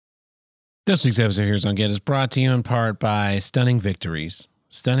This week's episode of Here's on Get is brought to you in part by Stunning Victories.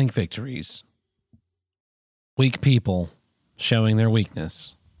 Stunning Victories. Weak people showing their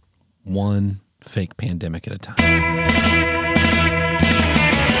weakness, one fake pandemic at a time.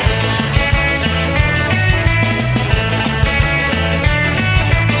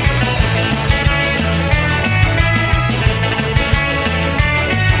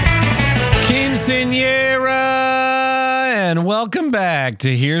 Quinceañera, and welcome back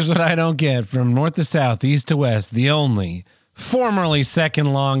to Here's What I Don't Get, from north to south, east to west, the only formerly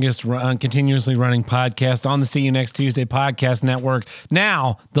second longest continuously running podcast on the See You Next Tuesday podcast network.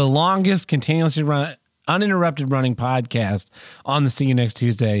 Now the longest continuously uninterrupted running podcast on the See You Next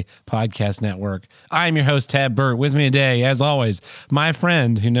Tuesday podcast network. I'm your host, Tab Burt. With me today, as always, my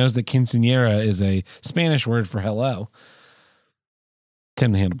friend who knows that quinceañera is a Spanish word for hello,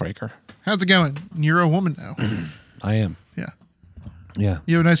 Tim the Handlebreaker. How's it going? You're a woman now. I am. Yeah.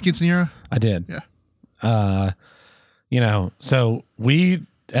 You have a nice quinceañera? I did. Yeah. So we,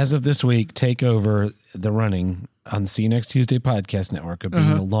 as of this week, take over the running on the See You Next Tuesday podcast network of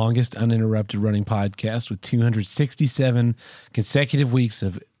being the longest uninterrupted running podcast with 267 consecutive weeks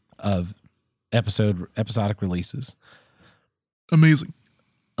of episodic releases. Amazing.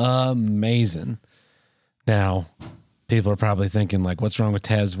 Now, people are probably thinking, like, what's wrong with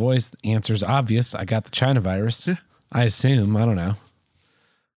Taz's voice? The answer's obvious. I got the China virus. Yeah. I assume. I don't know.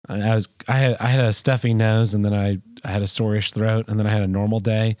 I had a stuffy nose, and then I had a sore-ish throat, and then I had a normal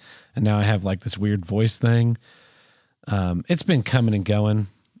day, and now I have like this weird voice thing. It's been coming and going.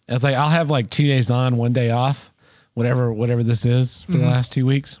 It's like I'll have like 2 days on, 1 day off, whatever this is for the last 2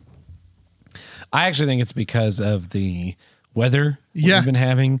 weeks. I actually think it's because of the weather we've been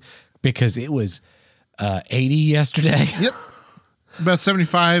having, because it was 80 yesterday. Yep. About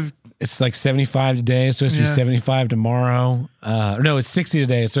 75. It's like 75 today. It's supposed to be 75 tomorrow. No, it's 60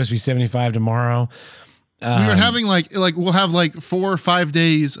 today. It's supposed to be 75 tomorrow. We were having like we'll have like 4 or 5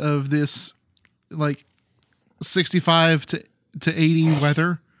 days of this like 65 to 80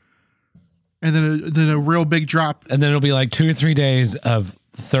 weather, and then a real big drop. And then it'll be like 2 or 3 days of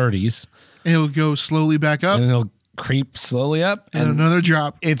 30s. It'll go slowly back up. And it'll creep slowly up. And another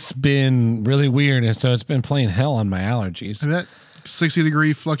drop. It's been really weird. And so it's been playing hell on my allergies. I bet.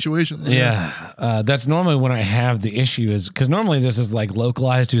 60-degree fluctuations. Yeah. That's normally when I have the issue, is because normally this is like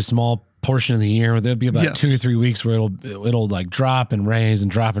localized to a small portion of the year, where there'll be about 2 or 3 weeks where it'll like drop and raise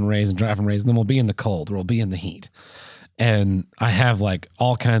and drop and raise and drop and raise. And then we'll be in the cold, or we'll be in the heat. And I have like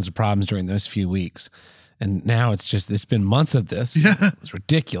all kinds of problems during those few weeks. And now it's been months of this. Yeah. It's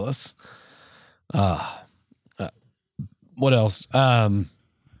ridiculous. What else?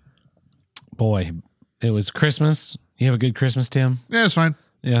 Boy, it was Christmas. You have a good Christmas, Tim? Yeah, it's fine.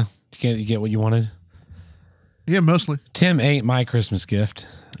 Yeah. You get what you wanted? Yeah, mostly. Tim ate my Christmas gift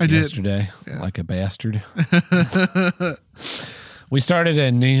yesterday, like a bastard. We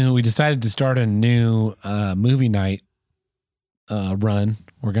decided to start a new movie night run.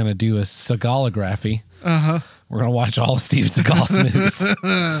 We're going to do a Seagalography. We're going to watch all of Steve Seagal's movies.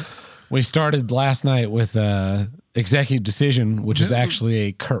 We started last night with Executive Decision, which is actually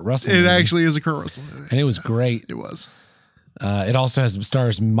a Kurt Russell movie. It actually is a Kurt Russell movie. And it was great. It was. It also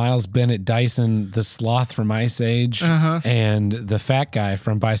stars Miles Bennett Dyson, the sloth from Ice Age, and the fat guy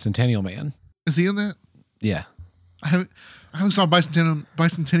from Bicentennial Man. Is he in that? Yeah. I only saw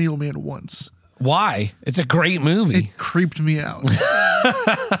Bicentennial Man once. Why? It's a great movie. It creeped me out.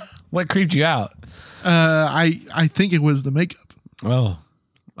 What creeped you out? I think it was the makeup. Oh,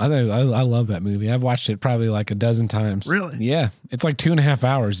 I love that movie. I've watched it probably like a dozen times. Really? Yeah. It's like 2.5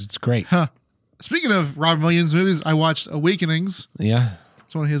 hours. It's great. Huh. Speaking of Robin Williams movies, I watched Awakenings. Yeah.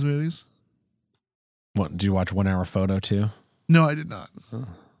 It's one of his movies. What, did you watch 1 Hour Photo too? No, I did not.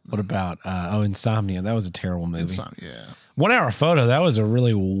 What about Insomnia? That was a terrible movie. Insomnia, yeah. 1 Hour Photo, that was a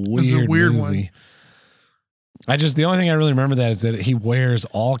really weird movie. One. The only thing I really remember that is that he wears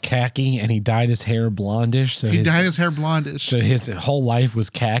all khaki, and he dyed his hair blondish. So he dyed his hair blondish. So his whole life was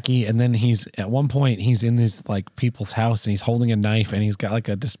khaki. And then at one point he's in this like people's house, and he's holding a knife, and he's got like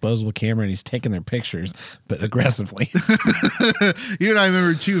a disposable camera, and he's taking their pictures, but aggressively. You and I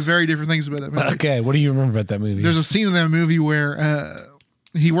remember two very different things about that movie. Okay. What do you remember about that movie? There's a scene in that movie where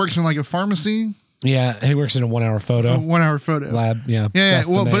he works in like a pharmacy. Yeah. He works in a 1 Hour Photo. 1 Hour Photo lab. Yeah. Yeah.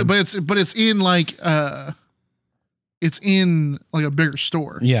 Well, but it's in like, it's in like a bigger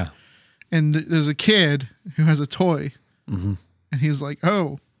store. Yeah. And there's a kid who has a toy. Mm-hmm. And he's like,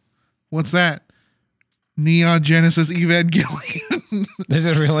 oh, what's that? Neon Genesis Evangelion. Is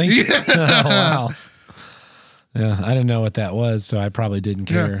it really? Yeah. Oh, wow. Yeah. I didn't know what that was, so I probably didn't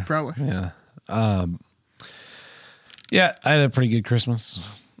care. Yeah, probably. Yeah. Yeah. I had a pretty good Christmas.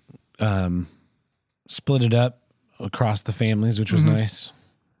 split it up across the families, which was nice.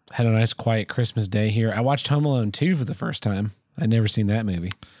 Had a nice quiet Christmas day here. I watched Home Alone 2 for the first time. I'd never seen that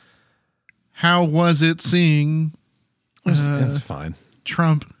movie. How was it seeing It's fine.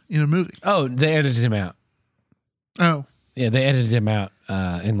 Trump in a movie? Oh, they edited him out. Oh. Yeah, they edited him out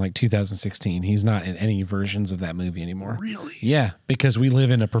in like 2016. He's not in any versions of that movie anymore. Really? Yeah, because we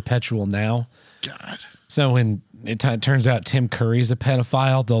live in a perpetual now. God. So when it turns out Tim Curry's a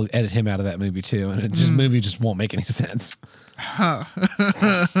pedophile, they'll edit him out of that movie too, and it just movie just won't make any sense.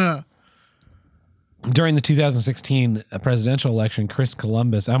 During the 2016 presidential election, Chris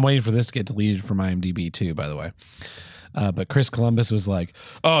Columbus, I'm waiting for this to get deleted from IMDb too, by the way. But Chris Columbus was like,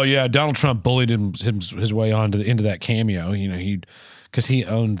 "Oh yeah, Donald Trump bullied his way into that cameo. You know, because he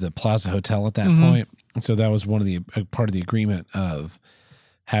owned the Plaza Hotel at that point, and so that was one of the part of the agreement of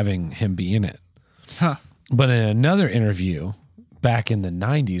having him be in it." Huh. But in another interview back in the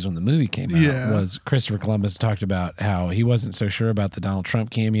 90s when the movie came out, was Christopher Columbus talked about how he wasn't so sure about the Donald Trump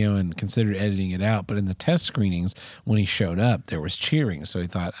cameo and considered editing it out. But in the test screenings, when he showed up, there was cheering. So he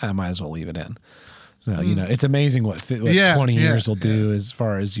thought, I might as well leave it in. So, you know, it's amazing what 20 years will do as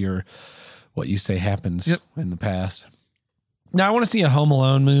far as what you say happens in the past. Now, I want to see a Home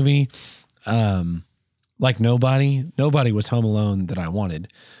Alone movie. Like Nobody was Home Alone that I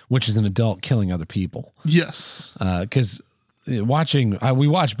wanted, which is an adult killing other people. Yes. Because we watched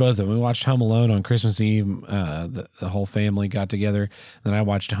both of them. We watched Home Alone on Christmas Eve. The whole family got together. Then I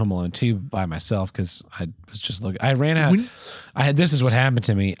watched Home Alone 2 by myself because I was just looking. I ran out. This is what happened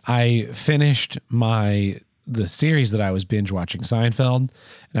to me. I finished the series that I was binge watching, Seinfeld, and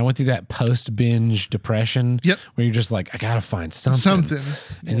I went through that post binge depression where you're just like, I gotta find something.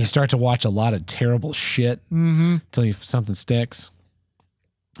 And you start to watch a lot of terrible shit until something sticks.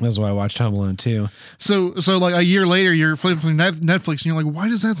 That's why I watched Home Alone 2. So like a year later, you're flipping Netflix and you're like, why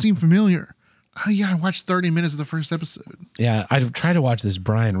does that seem familiar? Oh yeah, I watched 30 minutes of the first episode. Yeah, I tried to watch this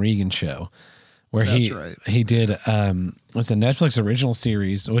Brian Regan show where he did it's a Netflix original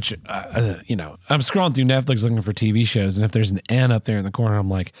series, which I'm scrolling through Netflix looking for TV shows, and if there's an N up there in the corner, I'm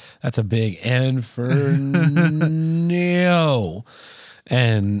like, that's a big N for no.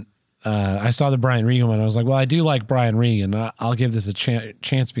 And I saw the Brian Regan one. I was like, well, I do like Brian Regan. I'll give this a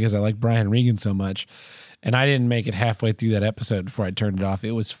chance because I like Brian Regan so much. And I didn't make it halfway through that episode before I turned it off.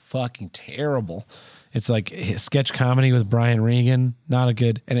 It was fucking terrible. It's like sketch comedy with Brian Regan.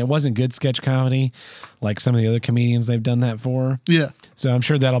 And it wasn't good sketch comedy like some of the other comedians they've done that for. Yeah. So I'm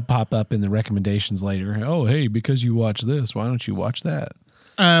sure that'll pop up in the recommendations later. Oh, hey, because you watch this, why don't you watch that?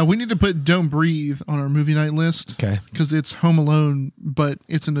 We need to put Don't Breathe on our movie night list. Okay. Because it's Home Alone, but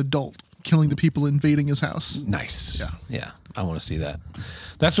it's an adult killing the people invading his house. Nice. Yeah. I want to see that.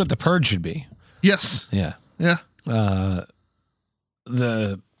 That's what The Purge should be. Yes. Yeah. Yeah.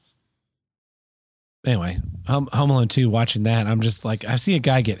 Anyway, Home Alone 2, watching that, I'm just like, I see a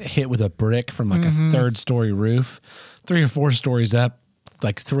guy get hit with a brick from like a 3rd-story roof, 3 or 4 stories up,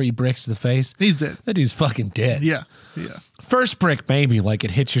 like 3 bricks to the face. He's dead. That dude's fucking dead. Yeah. First brick, maybe, like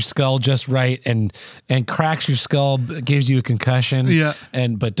it hits your skull just right and cracks your skull, gives you a concussion. Yeah.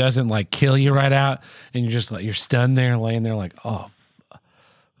 But doesn't like kill you right out. And you're just like, you're stunned there, laying there like, oh,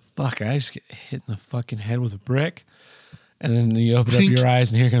 fuck, I just get hit in the fucking head with a brick. And then you open up your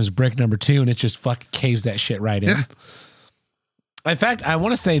eyes and here comes brick number 2 and it just fucking caves that shit right in. Yeah. In fact, I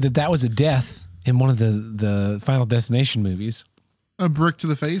want to say that was a death in one of the Final Destination movies. A brick to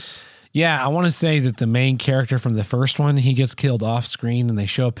the face? Yeah, I want to say that the main character from the first one, he gets killed off screen and they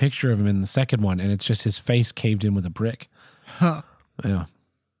show a picture of him in the second one and it's just his face caved in with a brick. Huh. Yeah.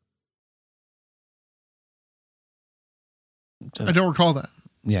 I don't recall that.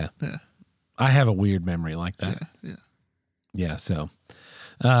 Yeah. I have a weird memory like that. Yeah, so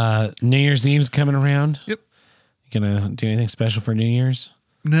New Year's Eve's coming around. Yep. You gonna do anything special for New Year's?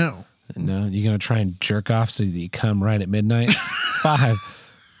 No. You gonna try and jerk off so that you come right at midnight? 5,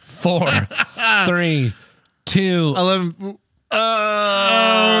 4, 3, 2, 11.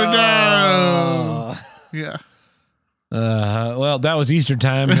 Oh no. Yeah. Well, that was Eastern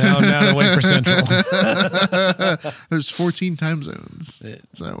time. Now to wait for Central. There's 14 time zones.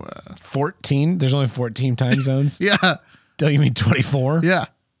 So 14? There's only 14 time zones? Yeah. Don't you mean 24? Yeah.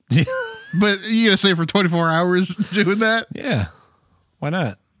 But you gotta say for 24 hours doing that? Yeah. Why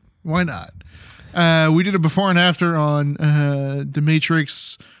not? Why not? We did a before and after on The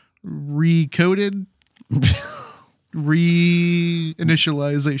Matrix Recoded.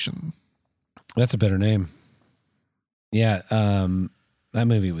 Reinitialization. That's a better name. Yeah, that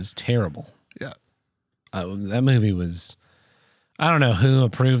movie was terrible. Yeah. That movie was, I don't know who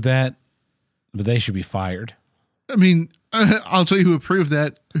approved that, but they should be fired. I mean, I'll tell you who approved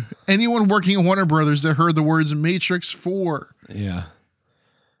that. Anyone working at Warner Brothers that heard the words Matrix 4. Yeah.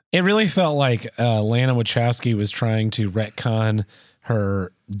 It really felt like Lana Wachowski was trying to retcon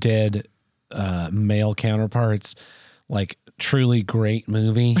her dead male counterparts, like truly great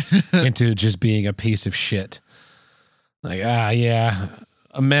movie, into just being a piece of shit. Like, yeah,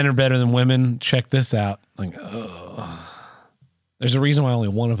 men are better than women. Check this out. Like, oh. There's a reason why only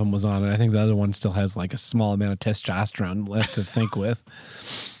one of them was on it. I think the other one still has like a small amount of testosterone left to think with.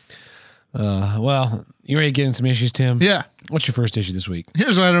 Well, you ready to get in some issues, Tim? Yeah. What's your first issue this week?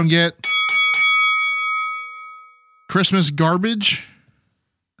 Here's what I don't get. Christmas garbage.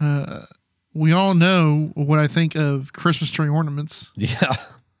 We all know what I think of Christmas tree ornaments. Yeah.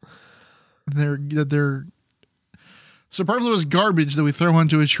 They're superfluous garbage that we throw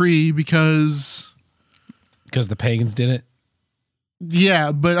onto a tree because the pagans did it.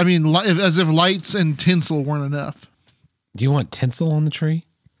 Yeah, but I mean, as if lights and tinsel weren't enough. Do you want tinsel on the tree?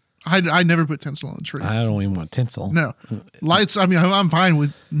 I never put tinsel on the tree. I don't even want tinsel. No. Lights, I mean, I'm fine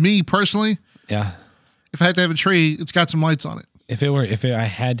with me personally. Yeah. If I had to have a tree, it's got some lights on it. If I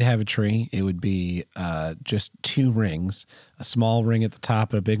had to have a tree, it would be just 2 rings, a small ring at the top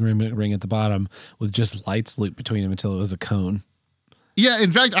and a big ring at the bottom with just lights looped between them until it was a cone. Yeah,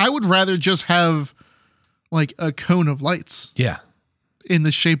 in fact, I would rather just have like a cone of lights. Yeah. In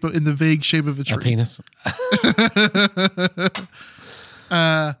the vague shape of a tree. A penis.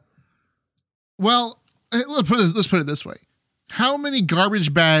 Well, let's put it this way. How many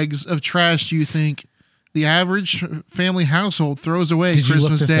garbage bags of trash do you think the average family household throws away Did Christmas you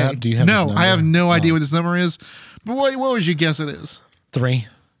look this Day? up? Do you have this No, number? I have no idea what this number is. But what would you guess it is? 3.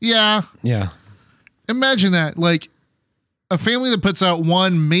 Yeah. Yeah. Imagine that. Like a family that puts out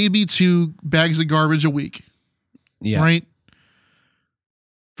 1, maybe 2 bags of garbage a week. Yeah. Right?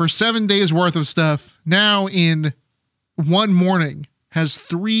 For 7 days worth of stuff. Now in one morning has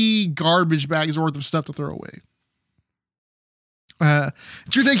 3 garbage bags worth of stuff to throw away.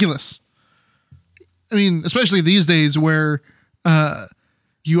 It's ridiculous. I mean, especially these days where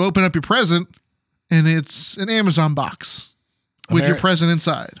you open up your present and it's an Amazon box with your present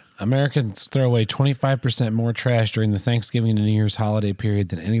inside. Americans throw away 25% more trash during the Thanksgiving and New Year's holiday period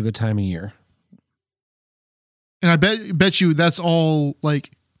than any other time of year. And I bet you that's all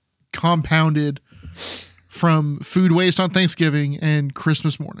like compounded from food waste on Thanksgiving and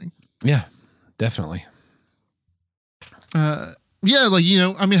Christmas morning. Yeah, definitely. Yeah, like, you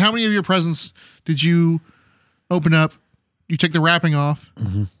know, I mean, how many of your presents did you open up? You take the wrapping off,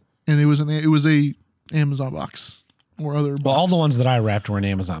 and it was a Amazon box or other. Well, all the ones that I wrapped were in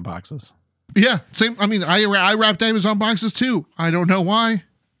Amazon boxes. Yeah, same. I mean, I wrapped Amazon boxes too. I don't know why.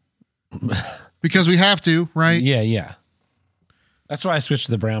 Because we have to, right? Yeah. That's why I switched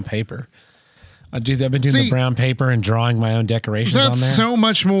to the brown paper. I've been doing the brown paper and drawing my own decorations on there. That's so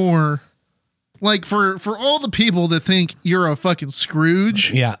much more. Like for all the people that think you're a fucking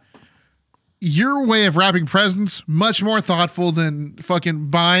Scrooge. Yeah. Your way of wrapping presents, much more thoughtful than fucking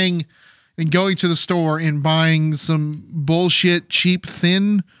buying and going to the store and buying some bullshit, cheap,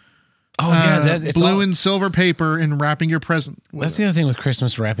 thin it's blue and silver paper and wrapping your present with That's it. the other thing with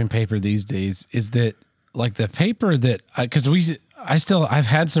Christmas wrapping paper these days is that like the paper that, because I've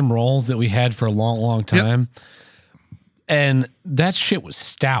had some rolls that we had for a long time, and that shit was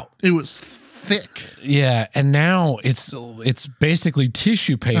stout. It was thick. Yeah, and now it's basically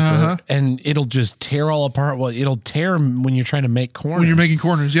tissue paper, and it'll just tear all apart. Well, it'll tear when you're trying to make corners. When you're making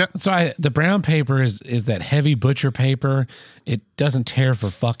corners, yeah. So the brown paper is that heavy butcher paper. It doesn't tear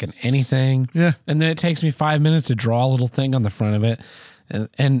for fucking anything. Yeah. And then it takes me 5 minutes to draw a little thing on the front of it,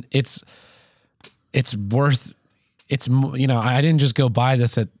 and it's worth. It's, you know, I didn't just go buy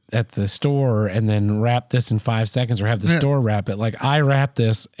this at the store and then wrap this in 5 seconds or have the store wrap it. Like, I wrapped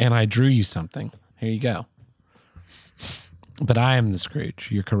this and I drew you something. Here you go. But I am the Scrooge.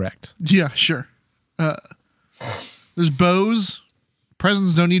 You're correct. Yeah, sure. There's bows.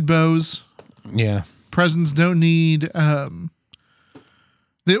 Presents don't need bows. Yeah. Presents don't need. Not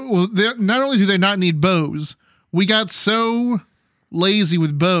only do they not need bows, we got so lazy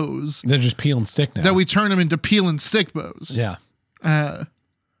with bows. They're just peel and stick now. That we turn them into peel and stick bows. Yeah. I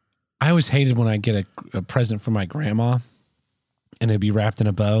always hated when I get a present from my grandma and it'd be wrapped in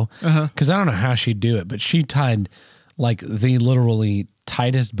a bow. Because I don't know how she'd do it, but she tied like the literally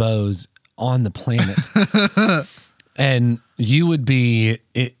tightest bows on the planet. And you would be,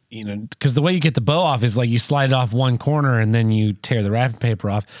 because the way you get the bow off is like you slide it off one corner and then you tear the wrapping paper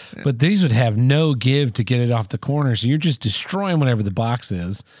off. Yeah. But these would have no give to get it off the corner. So you're just destroying whatever the box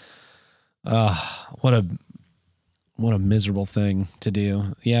is. What what a miserable thing to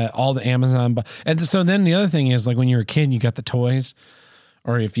do. Yeah, all the Amazon. And so then the other thing is, like, when you're a kid, you got the toys,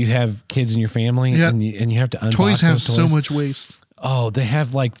 or if you have kids in your family, and you have to unbox toys have those toys. so much waste. Oh, they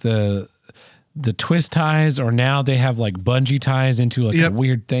have like the twist ties, or now they have like bungee ties into like a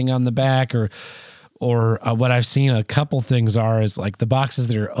weird thing on the back, or what I've seen a couple things is like the boxes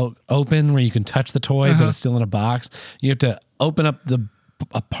that are open where you can touch the toy, but it's still in a box. You have to open up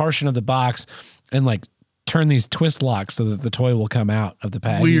a portion of the box and like turn these twist locks so that the toy will come out of the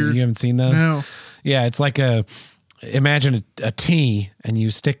pack. Weird. You haven't seen those? No. Yeah, it's like imagine a T, and you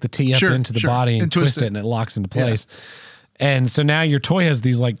stick the T up into the body and twist it, and it locks into place. Yeah. And so now your toy has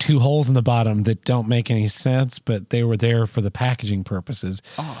these like 2 holes in the bottom that don't make any sense, but they were there for the packaging purposes.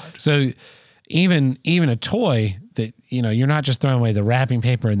 Odd. So even a toy that, you're not just throwing away the wrapping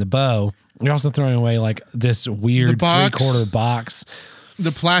paper and the bow, you're also throwing away like this weird 3/4 box.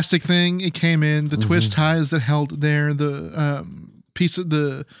 The plastic thing it came in, the twist ties that held there, the piece of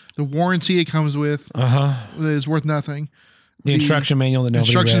the warranty it comes with is worth nothing. The instruction manual that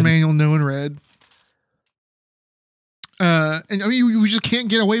nobody read. Manual no one read. And I mean, we just can't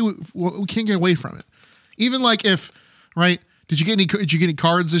get away we can't get away from it. Even like did you get any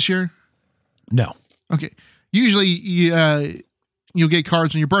cards this year? No. Okay. Usually you'll get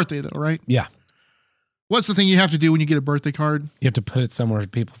cards on your birthday though, right? Yeah. What's the thing you have to do when you get a birthday card? You have to put it somewhere for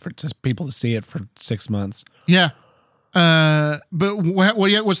people to see it for 6 months. Yeah. But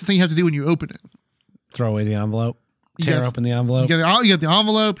what's the thing you have to do when you open it? Throw away the envelope. Tear open the envelope. You got the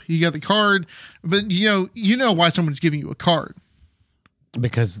envelope. You got the card. But you know why someone's giving you a card?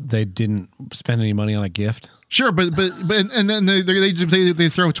 Because they didn't spend any money on a gift. Sure, but and then they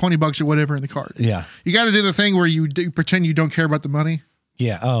throw $20 or whatever in the card. Yeah, you got to do the thing where you pretend you don't care about the money.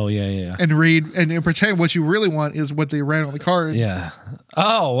 Yeah. Oh, yeah. And read and pretend what you really want is what they read on the card. Yeah.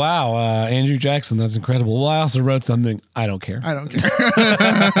 Oh, wow. Andrew Jackson. That's incredible. Well, I also wrote something. I don't care. I don't care.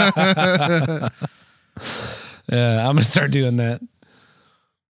 I'm going to start doing that.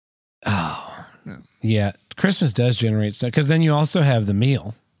 Oh, yeah. Christmas does generate stuff, because then you also have the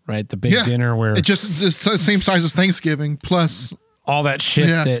meal, right? The big dinner where it's just the same size as Thanksgiving plus all that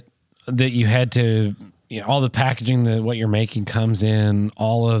shit that you had to, all the packaging that what you're making comes in,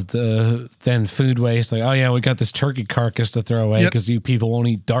 all of the then food waste. Like, oh yeah, we got this turkey carcass to throw away because you people won't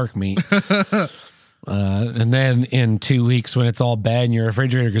eat dark meat. And then in 2 weeks when it's all bad in your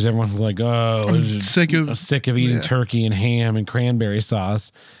refrigerator because everyone's like, oh, I'm sick of eating turkey and ham and cranberry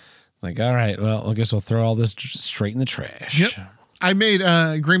sauce. Like, all right, well, I guess we'll throw all this straight in the trash. Yep. I made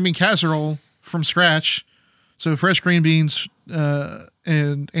green bean casserole from scratch. So fresh green beans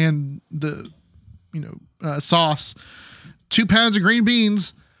and the sauce. 2 pounds of green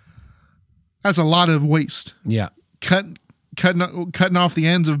beans. That's a lot of waste. Yeah. Cutting off the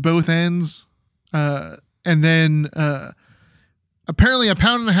ends of both ends. And then apparently 1.5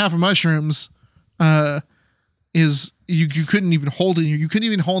 pounds of mushrooms is you couldn't even hold it. You couldn't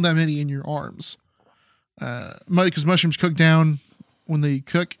even hold that many in your arms. Because mushrooms cook down when they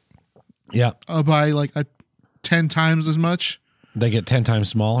cook. Yeah. By like 10 times as much. They get 10 times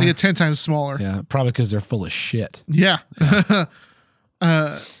smaller? They get 10 times smaller. Yeah, probably because they're full of shit. Yeah.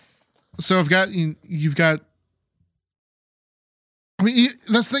 So you've got, I mean,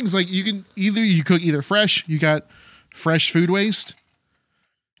 that's things like you cook either fresh, you got fresh food waste.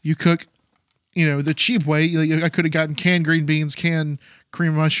 You cook, the cheap way. Like I could have gotten canned green beans, canned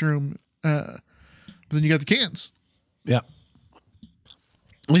cream mushroom, but then you got the cans. Yeah.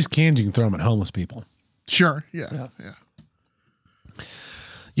 At least cans you can throw them at homeless people. Sure. Yeah.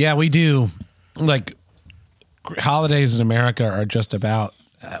 Yeah, we do. Like, holidays in America are just about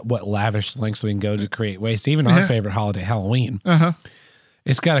what lavish lengths we can go to create waste. Even our favorite holiday, Halloween.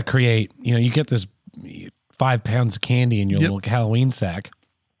 It's got to create, you get this 5 pounds of candy in your little Halloween sack.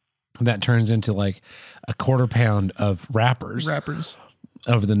 And that turns into like a 1/4 pound of wrappers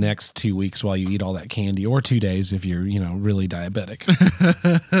over the next 2 weeks while you eat all that candy, or 2 days if you're, really diabetic.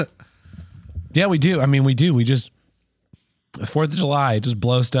 Yeah, we do. I mean, we do. We just, 4th of July, just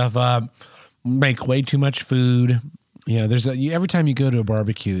blow stuff up, make way too much food. Every time you go to a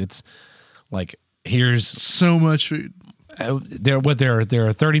barbecue, it's like, here's so much food. There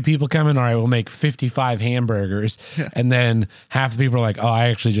are 30 people coming. All right, we'll make 55 hamburgers. Yeah. And then half the people are like, oh, I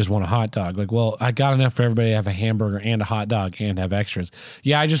actually just want a hot dog. Like, well, I got enough for everybody to have a hamburger and a hot dog and have extras.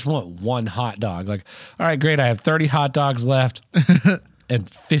 Yeah, I just want one hot dog. Like, all right, great. I have 30 hot dogs left and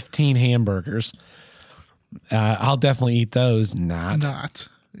 15 hamburgers. I'll definitely eat those. Not.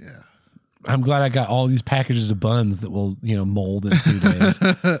 Yeah. I'm glad I got all these packages of buns that will, mold in 2 days.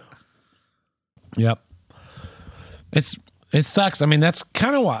 Yep. It sucks. I mean, that's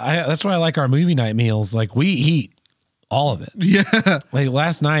kind of why I like our movie night meals. Like, we eat All of it. Yeah. Like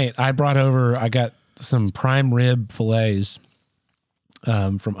last night, I got some prime rib fillets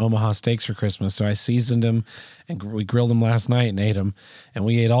from Omaha Steaks for Christmas. So I seasoned them and we grilled them last night and ate them. And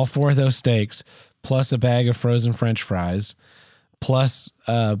we ate all 4 of those steaks, plus a bag of frozen French fries, plus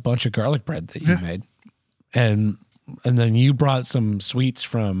a bunch of garlic bread that you made. And then you brought some sweets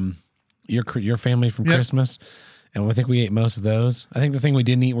from your family from Christmas. And I think we ate most of those. I think the thing we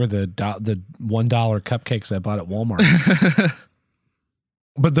didn't eat were the $1 cupcakes I bought at Walmart.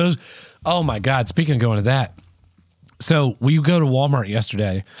 But those, oh my God, speaking of going to that. So we go to Walmart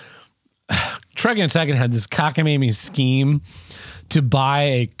yesterday. Truck and Tuckin had this cockamamie scheme to buy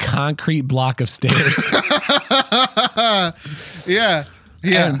a concrete block of stairs. Yeah.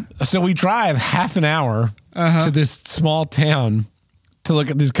 And so we drive half an hour to this small town to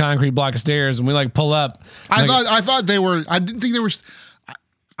look at this concrete block of stairs, and we like pull up. I thought they were. I didn't think they were.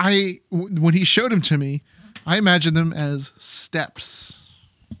 When he showed them to me, I imagined them as steps.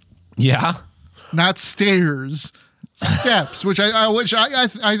 Yeah, not stairs. Steps, which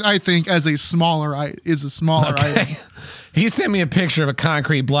I think as a smaller is a smaller item. He sent me a picture of a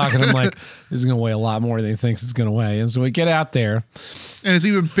concrete block, and I'm like, this is going to weigh a lot more than he thinks it's going to weigh. And so we get out there, and it's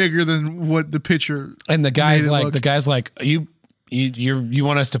even bigger than what the picture. And the guy's like, you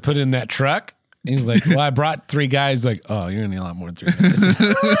want us to put in that truck? And he's like, well, I brought 3 guys. Like, oh, you're gonna need a lot more than 3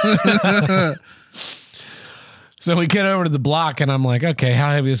 guys. So we get over to the block, and I'm like, okay, how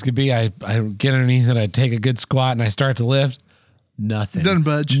heavy this could be? I get underneath it, I take a good squat, and I start to lift. Nothing. Doesn't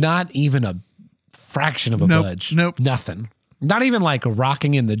budge. Not even a fraction of a budge. Nope. Nothing. Not even like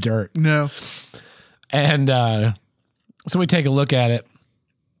rocking in the dirt. No. And so we take a look at it.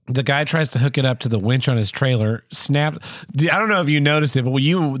 The guy tries to hook it up to the winch on his trailer. Snapped. I don't know if you noticed it, but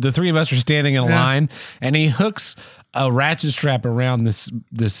the 3 of us were standing in a line, and he hooks a ratchet strap around this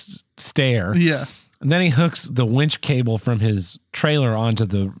stair. Yeah. And then he hooks the winch cable from his trailer onto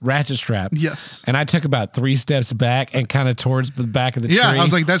the ratchet strap. Yes. And I took about 3 steps back and kind of towards the back of the tree. Yeah, I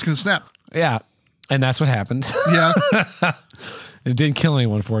was like, that's going to snap. Yeah. And that's what happened. Yeah. It didn't kill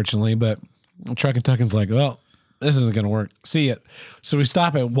anyone, fortunately, but Truck and Tuckin's like, well, this isn't going to work. See it. So we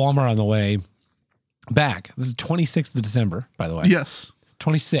stop at Walmart on the way back. This is 26th of December, by the way. Yes.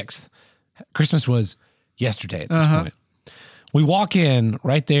 26th. Christmas was yesterday at this point. We walk in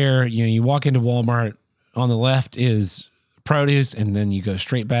right there. You walk into Walmart. On the left is produce, and then you go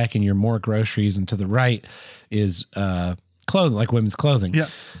straight back and you're more groceries. And to the right is clothing, like women's clothing. Yeah.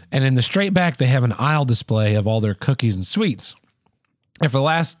 And in the straight back, they have an aisle display of all their cookies and sweets. And for the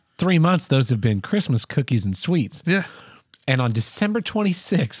last 3 months, those have been Christmas cookies and sweets. Yeah. And on December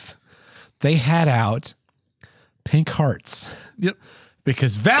 26th, they had out pink hearts. Yep.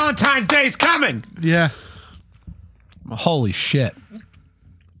 Because Valentine's Day's coming. Yeah. Holy shit.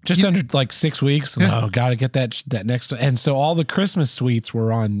 Just under like 6 weeks. Yeah. Oh, got to get that next. And so all the Christmas sweets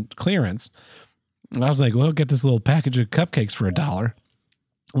were on clearance. And I was like, well, get this little package of cupcakes for $1.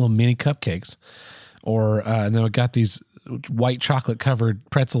 Little mini cupcakes. And then we got these white chocolate covered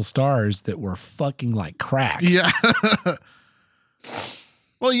pretzel stars that were fucking like crack. Yeah.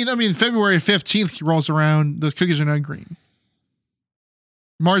 Well, February 15th rolls around, the cookies are not green.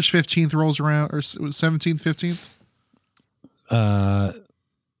 March 15th rolls around, or it was 17th, 15th?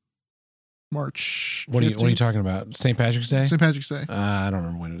 March 15th. What are you talking about? St. Patrick's Day? St. Patrick's Day. I don't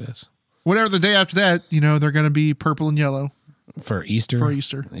remember when it is. Whatever the day after that, they're going to be purple and yellow. For Easter? For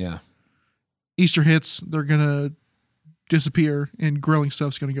Easter. Yeah. Easter hits, they're going to disappear, and grilling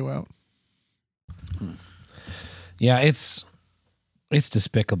stuff's going to go out. Yeah, it's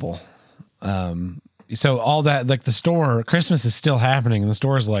despicable. So all that, like the store, Christmas is still happening, and the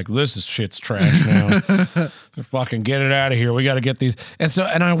store's like, this is shit's trash now. Fucking get it out of here. We got to get these.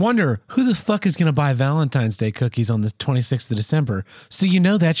 And I wonder who the fuck is going to buy Valentine's Day cookies on the 26th of December. So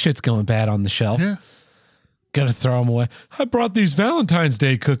that shit's going bad on the shelf. Yeah. Got to throw them away. I brought these Valentine's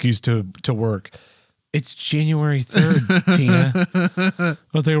Day cookies to work. It's January 3rd, Tina.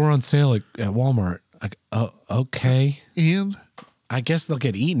 But they were on sale at Walmart. Like, oh, okay. And I guess they'll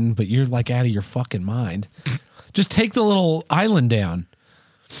get eaten, but you're like out of your fucking mind. Just take the little island down,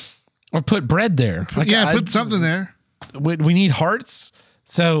 or put bread there. Put something there. We need hearts.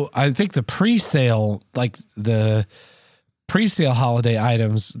 So I think the pre-sale holiday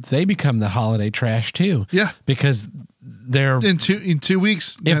items, they become the holiday trash too. Yeah, because they're in 2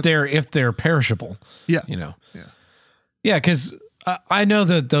 weeks if they're perishable. Yeah, yeah. Because I know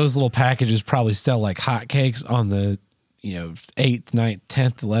that those little packages probably sell like hotcakes on the 8th, 9th,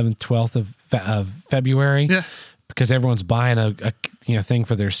 10th, 11th, 12th of February. Yeah. Because everyone's buying a thing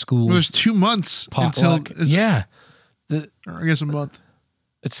for their schools. Well, there's 2 months until or I guess a month.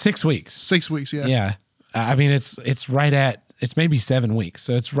 It's 6 weeks. 6 weeks, yeah. Yeah. I mean, it's maybe 7 weeks.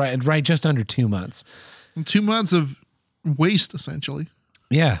 So it's right just under 2 months. 2 months of waste, essentially.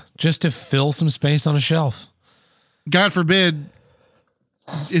 Yeah. Just to fill some space on a shelf. God forbid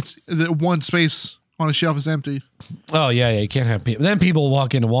it's the one space on a shelf is empty. Oh yeah. You can't have people. Then people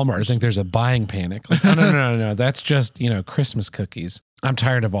walk into Walmart and think there's a buying panic. Like, oh, no. That's just, Christmas cookies. I'm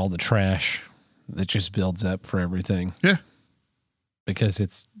tired of all the trash that just builds up for everything. Yeah.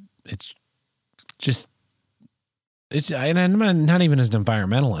 Because and I'm not even as an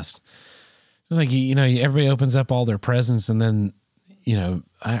environmentalist. It's like, everybody opens up all their presents and then,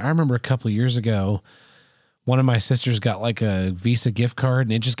 I remember a couple of years ago, one of my sisters got like a Visa gift card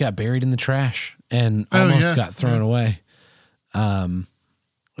and it just got buried in the trash and almost got thrown away.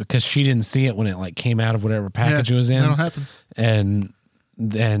 Because she didn't see it when it like came out of whatever package it was in. That'll happen. And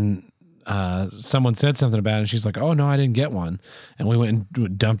then someone said something about it and she's like, oh no, I didn't get one. And we went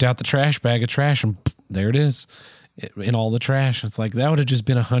and dumped out the trash bag of trash and there it is in all the trash. It's like, that would have just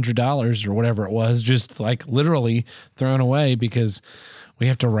been $100 or whatever it was, just like literally thrown away because we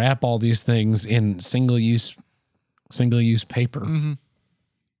have to wrap all these things in single use paper. Mm-hmm.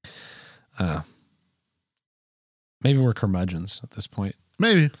 Maybe we're curmudgeons at this point.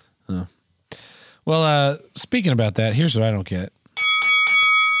 Maybe. Well, speaking about that, here's what I don't get.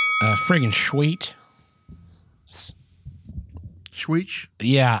 Friggin' sweet. Sweet.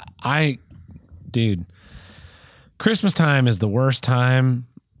 Yeah, dude, Christmas time is the worst time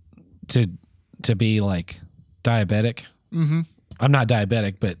to be like diabetic. Mm-hmm. I'm not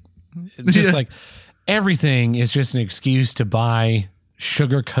diabetic, but just like everything is just an excuse to buy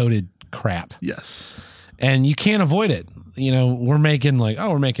sugar-coated crap. Yes. And you can't avoid it. We're making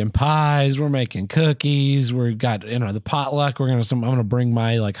pies, we're making cookies, we've got, the potluck, I'm going to bring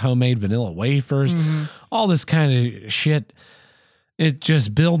my like homemade vanilla wafers, all this kind of shit. It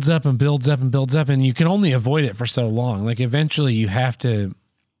just builds up and builds up and builds up and you can only avoid it for so long. Like eventually you have to,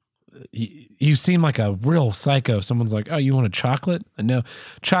 you seem like a real psycho. Someone's like, oh, you want a chocolate? No,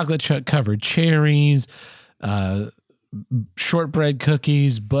 chocolate covered cherries, shortbread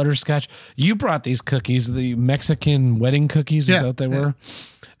cookies, butterscotch. You brought these cookies, the Mexican wedding cookies, is that what they were?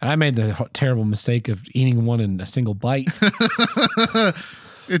 And I made the terrible mistake of eating one in a single bite.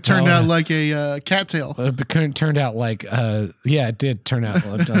 It turned out like a cattail. It turned out like, it did turn out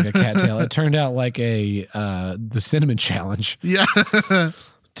like a cattail. It turned out like the cinnamon challenge. Yeah.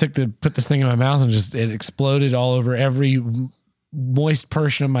 Put this thing in my mouth and it exploded all over every moist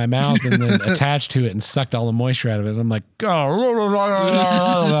portion of my mouth and then attached to it and sucked all the moisture out of it. I'm like,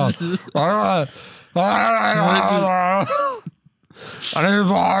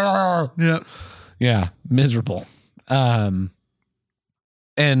 yeah, miserable. And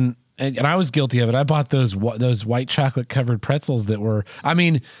I was guilty of it. I bought those white chocolate covered pretzels that were,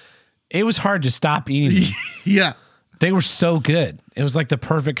 it was hard to stop eating them. Yeah. They were so good. It was like the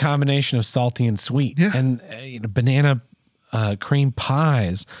perfect combination of salty and sweet. Yeah. And banana cream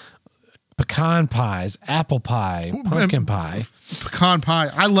pies, pecan pies, apple pie, pumpkin pie. Pecan pie.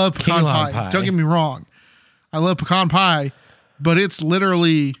 I love pecan pie. Don't get me wrong. I love pecan pie, but it's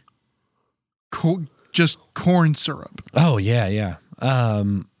literally just corn syrup. Oh, yeah, yeah.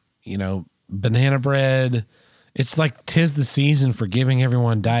 Banana bread. It's like 'tis the season for giving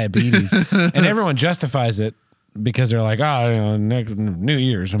everyone diabetes. And everyone justifies it because they're like, New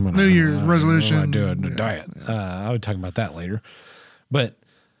Year's resolution. I'm gonna do a diet. I would talk about that later. But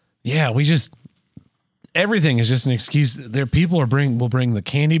yeah, everything is just an excuse. People will bring the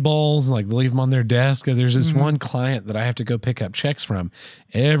candy bowls, like they'll leave them on their desk. There's this one client that I have to go pick up checks from.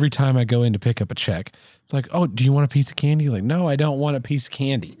 Every time I go in to pick up a check, it's like, oh, do you want a piece of candy? Like, no, I don't want a piece of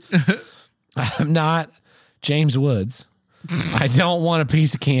candy. I'm not James Woods. I don't want a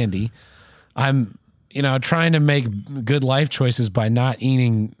piece of candy. I'm, trying to make good life choices by not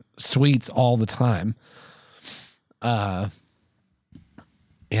eating sweets all the time.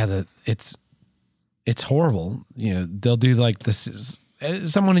 It's horrible. They'll do like this.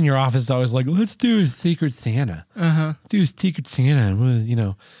 Someone in your office is always like, let's do a Secret Santa. Do a Secret Santa,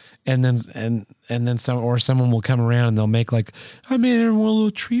 and then someone will come around and they'll make like, I made everyone a little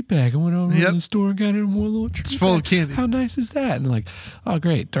treat bag. I went over to the store and got everyone a little treat bag. It's full of candy. How nice is that? And like, oh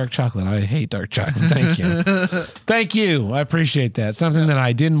great, dark chocolate. I hate dark chocolate. Thank you. Thank you. I appreciate that. Something that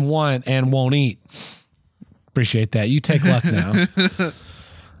I didn't want and won't eat. Appreciate that. You take luck now.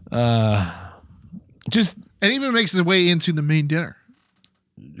 And even makes its way into the main dinner.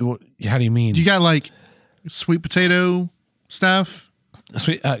 How do you mean? You got like sweet potato stuff.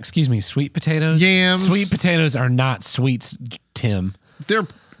 Sweet potatoes, yams. Sweet potatoes are not sweets, Tim. They're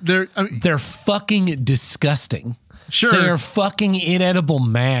fucking disgusting. Sure. They are fucking inedible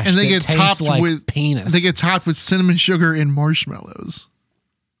mash. And they that get tastes topped like with penis. They get topped with cinnamon sugar and marshmallows.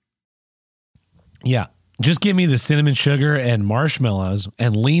 Yeah. Just give me the cinnamon sugar and marshmallows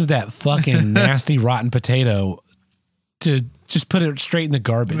and leave that fucking nasty rotten potato to just put it straight in the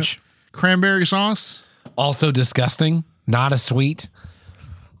garbage. Cranberry sauce. Also disgusting. Not a sweet.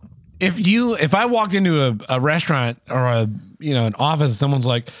 If I walked into a restaurant or an office and someone's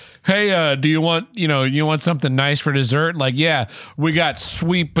like, hey, do you want something nice for dessert? Like, yeah, we got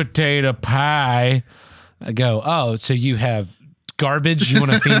sweet potato pie. I go, oh, so you have garbage? You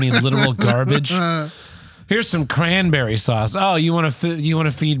want to feed me literal garbage? Here's some cranberry sauce. Oh, you want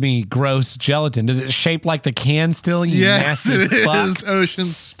to feed me gross gelatin? Does it shape like the can still? You Yes, nasty it fuck? is Ocean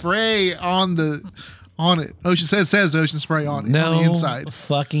Spray on it. It says Ocean Spray on it. No, on the inside.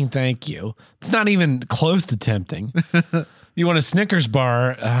 Fucking thank you. It's not even close to tempting. You want a Snickers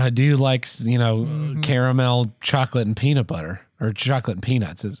bar? Do you like caramel, chocolate, and peanut butter, or chocolate and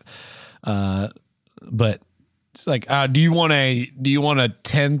peanuts? But it's like, do you want a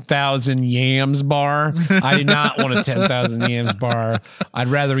 10,000 yams bar? I do not want a 10,000 yams bar. I'd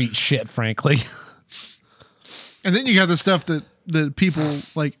rather eat shit, frankly. And then you got the stuff that people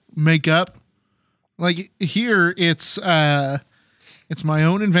like make up. Like here, it's my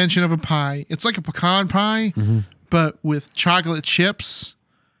own invention of a pie. It's like a pecan pie, but with chocolate chips,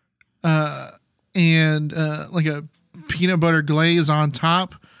 and like a peanut butter glaze on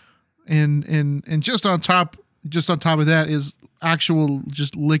top, and just on top of that is actual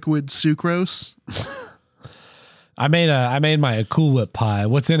just liquid sucrose. I made my Cool Whip pie.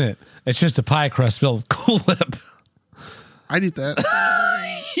 What's in it? It's just a pie crust filled with Cool Whip. I'd eat that.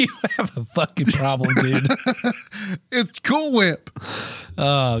 You have a fucking problem, dude. It's Cool Whip.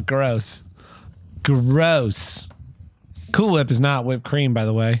 Oh, gross. Gross. Cool Whip is not whipped cream, by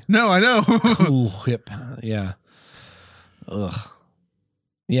the way. No, I know. Cool Whip. Yeah. Ugh.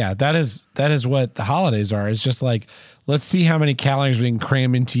 Yeah, that is what the holidays are. It's just like, let's see how many calories we can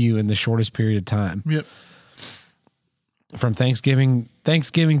cram into you in the shortest period of time. Yep. From Thanksgiving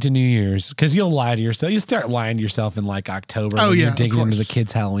to New Year's, because you'll lie to yourself. You start lying to yourself in like October. Oh, when yeah, you're digging of into the course.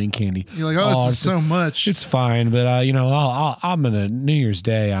 kids' Halloween candy. You're like, this is so much. It's fine, but I'm gonna New Year's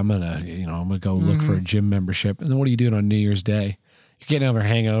Day. I'm gonna go look for a gym membership. And then what are you doing on New Year's Day? You're getting over a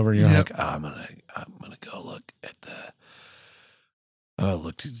hangover, and you're like, I'm gonna go look at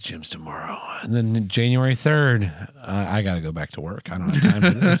look to the gyms tomorrow. And then January 3rd, I got to go back to work. I don't have time for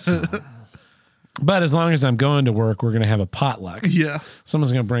this. So. But as long as I'm going to work, we're going to have a potluck. Yeah.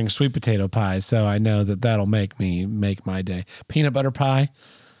 Someone's going to bring sweet potato pie, so I know that'll make my day. Peanut butter pie.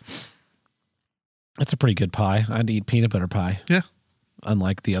 That's a pretty good pie. I'd eat peanut butter pie. Yeah.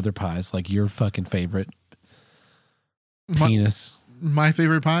 Unlike the other pies, like your fucking favorite. Penis. My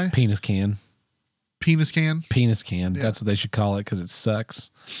favorite pie? Penis can. Penis can. Penis can. Yeah. That's what they should call it because it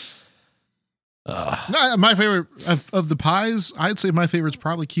sucks. No, my favorite of the pies, I'd say my favorite's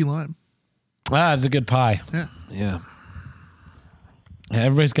probably key lime. It's a good pie. Yeah. Yeah.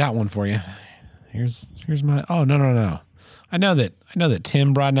 Everybody's got one for you. Here's my. Oh no. I know that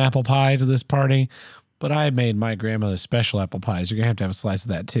Tim brought an apple pie to this party, but I made my grandmother's special apple pies. You're gonna have to have a slice of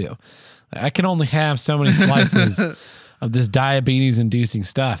that too. I can only have so many slices of this diabetes-inducing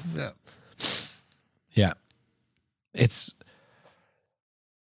stuff. Yeah. Yeah.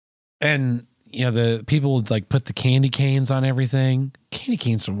 And the people would like put the candy canes on everything. Candy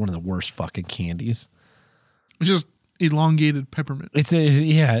canes are one of the worst fucking candies. It's just elongated peppermint.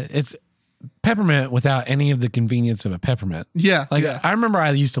 It's peppermint without any of the convenience of a peppermint. Yeah. Like yeah. I remember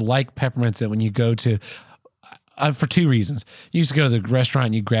I used to like peppermints that when you go to, for two reasons. You used to go to the restaurant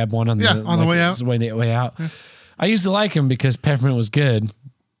and you grab one on the way out. The way out. Yeah. I used to like them because peppermint was good.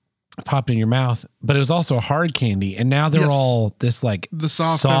 Popped in your mouth, but it was also a hard candy, and now they're all this like the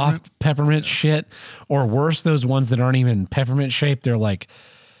soft peppermint shit, or worse, those ones that aren't even peppermint shaped. They're like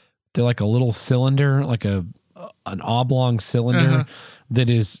a little cylinder, like an oblong cylinder that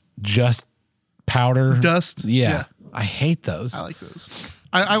is just powder dust. Yeah, I hate those. I like those.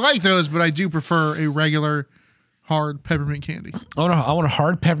 I like those, but I do prefer a regular hard peppermint candy. I want a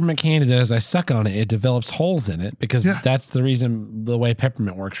hard peppermint candy that as I suck on it, it develops holes in it because that's the way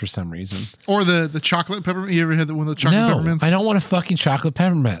peppermint works for some reason. Or the chocolate peppermint. You ever had one of the chocolate peppermints? I don't want a fucking chocolate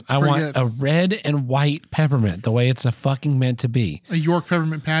peppermint. I want a red and white peppermint, the way it's a fucking meant to be. A York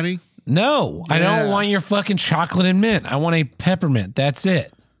peppermint patty? No, I don't want your fucking chocolate and mint. I want a peppermint. That's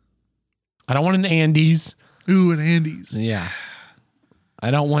it. I don't want an Andes. Ooh, an Andes. Yeah.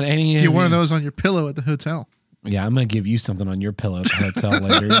 I don't want any Get one of those on your pillow at the hotel. Yeah, I'm going to give you something on your pillow at the hotel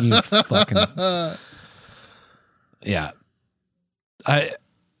later. You fucking... Yeah.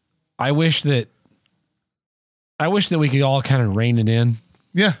 I wish that I wish that we could all kind of rein it in.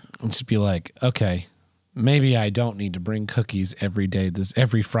 Yeah. And just be like, okay, maybe I don't need to bring cookies every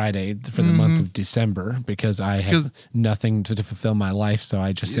Friday for the month of December because I have nothing to fulfill my life. So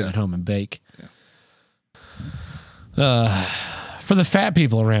I just sit at home and bake. Yeah. For the fat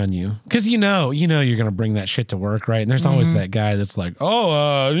people around you, because you know you're going to bring that shit to work, right? And there's always that guy that's like,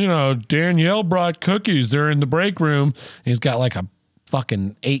 Danielle brought cookies. They're in the break room. He's got like a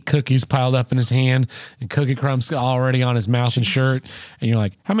fucking 8 cookies piled up in his hand and cookie crumbs already on his mouth and shirt. And you're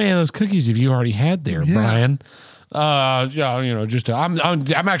like, how many of those cookies have you already had there, Brian? I'm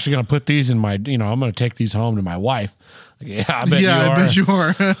actually going to put these in my, I'm going to take these home to my wife. Like, I bet you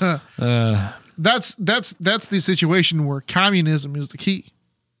are. That's the situation where communism is the key.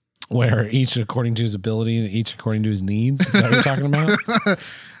 Where each according to his ability and each according to his needs. Is that what you're talking about?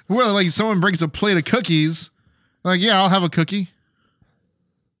 Well, like someone brings a plate of cookies. Like, yeah, I'll have a cookie.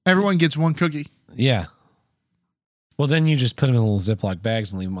 Everyone gets one cookie. Yeah. Well, then you just put them in little Ziploc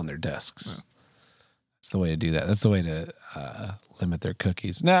bags and leave them on their desks. Yeah. That's the way to do that. That's the way to limit their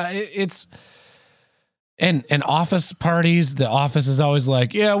cookies. Now, it's... And office parties, the office is always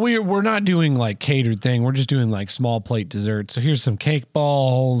like, yeah, we're not doing like catered thing. We're just doing like small plate desserts. So here's some cake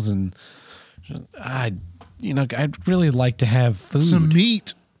balls, and I'd really like to have food. Some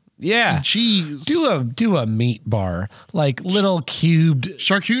meat. Yeah. And cheese. Do a meat bar. Like little cubed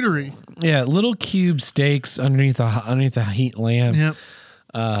charcuterie. Yeah, little cube steaks underneath a heat lamp.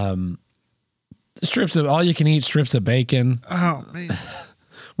 Yep. Strips of all you can eat strips of bacon. Oh man.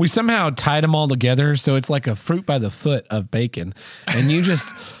 We somehow tied them all together, so it's like a fruit by the foot of bacon. And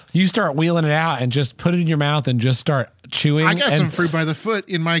you start wheeling it out and just put it in your mouth and just start chewing. I got some fruit by the foot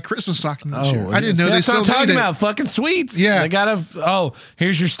in my Christmas stocking this year. I didn't know they still what I'm talking about. Fucking sweets. Yeah.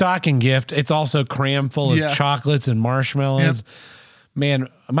 Here's your stocking gift. It's also crammed full of chocolates and marshmallows. Yep. Man,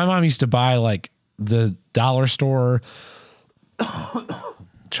 my mom used to buy like the dollar store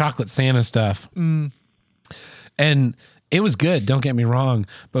chocolate Santa stuff. And it was good, don't get me wrong,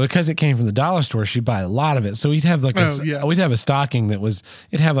 but because it came from the dollar store, she'd buy a lot of it. So we'd have like we'd have a stocking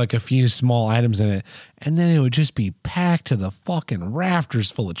it'd have like a few small items in it, and then it would just be packed to the fucking rafters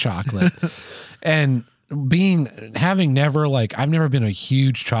full of chocolate. And having never I've never been a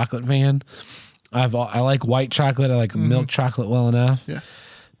huge chocolate fan. I like white chocolate. I like milk chocolate well enough. Yeah.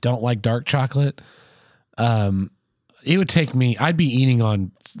 Don't like dark chocolate. It would take me, I'd be eating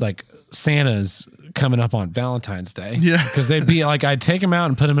on like Santa's coming up on Valentine's Day. Yeah. Because they'd be like, I'd take them out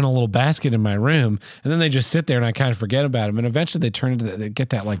and put them in a little basket in my room, and then they just sit there and I kind of forget about them. And eventually they turn into they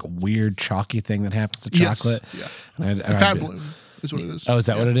get that like weird chalky thing that happens to chocolate. Yes. Yeah. And fat balloon is what it is. Oh, is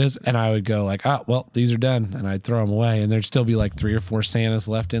that what it is? And I would go like, well, these are done. And I'd throw them away, and there'd still be like 3 or 4 Santas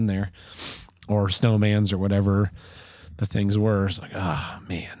left in there, or snowmans or whatever the things were. It's like,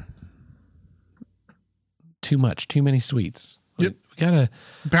 man. Too many sweets. Yep. We gotta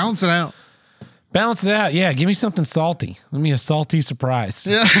balance it out. Balance it out. Yeah. Give me something salty. Give me a salty surprise.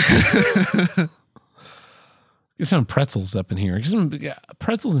 Yeah. Get some pretzels up in here. Get some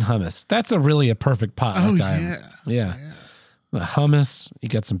pretzels and hummus. That's a perfect pot. Oh, yeah. The hummus. You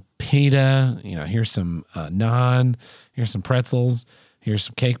got some pita. Here's some naan. Here's some pretzels. Here's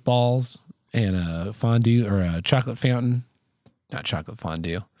some cake balls and a fondue or a chocolate fountain. Not chocolate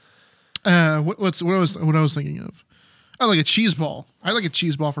fondue. What I was thinking of? Oh, like a cheese ball. I like a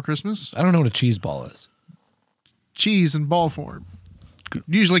cheese ball for Christmas. I don't know what a cheese ball is. Cheese in ball form,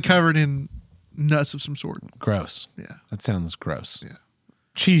 usually covered in nuts of some sort. Gross. Yeah, that sounds gross. Yeah,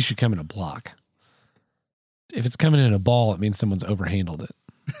 cheese should come in a block. If it's coming in a ball, it means someone's overhandled it.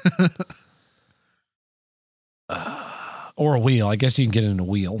 Or a wheel. I guess you can get it in a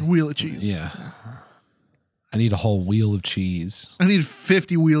wheel. Wheel of cheese. Yeah. I need a whole wheel of cheese. I need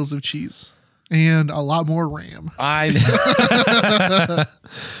 50 wheels of cheese and a lot more RAM. 500.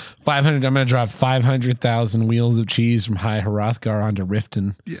 I'm going to drop 500,000 wheels of cheese from High Hrothgar onto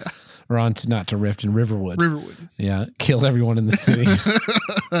Riften. Yeah. Or not to Riften, Riverwood. Riverwood. Yeah. Kill everyone in the city.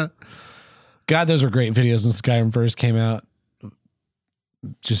 God, those were great videos when Skyrim first came out.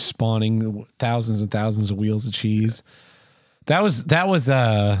 Just spawning thousands and thousands of wheels of cheese. That was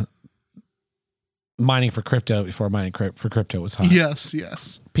mining for crypto before mining for crypto was hot.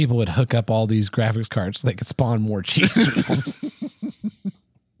 Yes. People would hook up all these graphics cards so they could spawn more cheese wheels.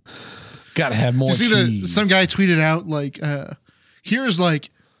 Got to have more cheese. Some guy tweeted out like, here's like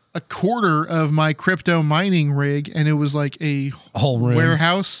a quarter of my crypto mining rig, and it was like a whole room.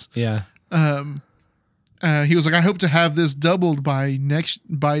 Warehouse. Yeah. He was like, I hope to have this doubled by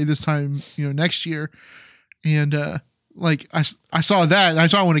this time, next year. And like I saw that, and I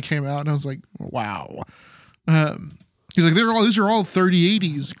saw it when it came out, and I was like, wow. He's like, these are all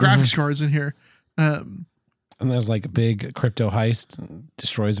 3080s graphics cards in here. And there's like a big crypto heist,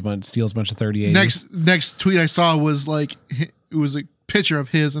 steals a bunch of 3080s. Next tweet I saw was like, it was a picture of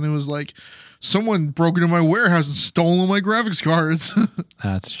his, and it was like, someone broke into my warehouse and stole my graphics cards.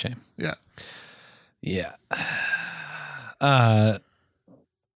 That's a shame. Yeah. Yeah.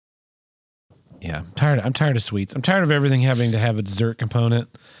 Yeah. I'm tired of sweets. I'm tired of everything having to have a dessert component.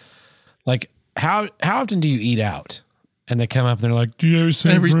 Like, how often do you eat out? And they come up and they're like, "Do you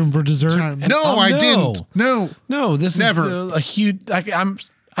save room for dessert?" No, I didn't. No, this never. is a huge. I'm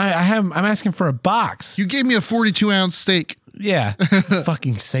asking for a box. You gave me a 42-ounce steak. Yeah,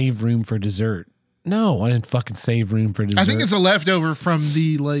 fucking save room for dessert. No, I didn't fucking save room for dessert. I think it's a leftover from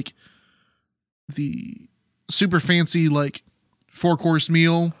the super fancy 4-course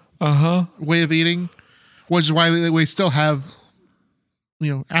meal way of eating, which is why we still have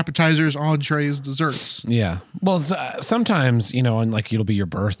appetizers, entrees, desserts. Yeah. Well, sometimes, and like it'll be your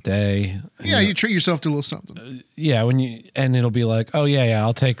birthday. Yeah, you treat yourself to a little something. Yeah, and it'll be like, oh yeah,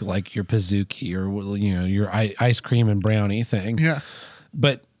 I'll take like your Pizookie or your ice cream and brownie thing. Yeah.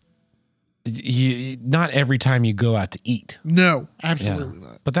 But not every time you go out to eat. No, absolutely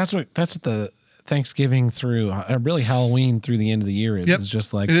not. But that's what the Thanksgiving through really Halloween through the end of the year is. Yep, it's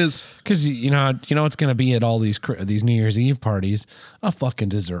just like it is, because it's going to be at all these New Year's Eve parties, a fucking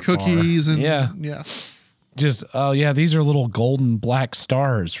dessert cookies bar. and just these are little golden black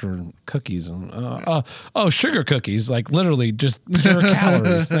stars for cookies and sugar cookies, like literally just pure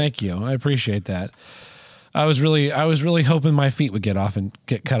calories. Thank you, I appreciate that. I was really hoping my feet would get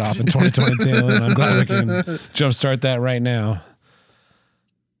cut off in 2022, and I'm glad we can jumpstart that right now.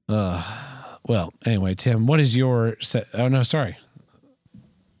 Well, anyway, Tim, what is your set? Oh, no, sorry.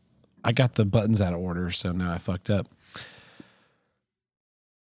 I got the buttons out of order, so now I fucked up.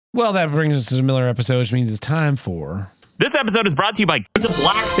 Well, that brings us to the Miller episode, which means it's time for... This episode is brought to you by the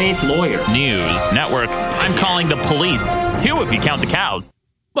Blackface Lawyer News Network. I'm calling the police. 2 if you count the cows.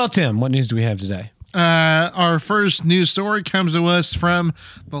 Well, Tim, what news do we have today? Our first news story comes to us from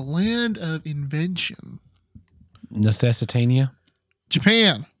the land of invention. Necessitania?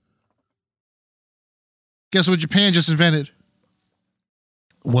 Japan. Guess what Japan just invented?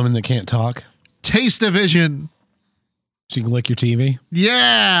 Woman that can't talk. Taste-O-Vision. So you can lick your TV?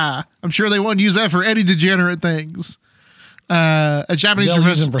 Yeah. I'm sure they won't use that for any degenerate things. A Japanese They'll professor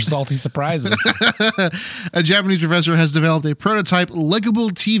use them for salty surprises. A Japanese professor has developed a prototype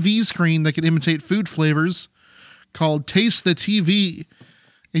lickable TV screen that can imitate food flavors called Taste the TV.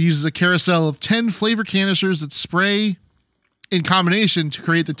 It uses a carousel of 10 flavor canisters that spray in combination to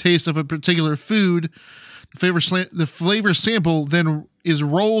create the taste of a particular food. The flavor sample then is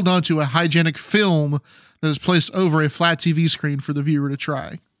rolled onto a hygienic film that is placed over a flat TV screen for the viewer to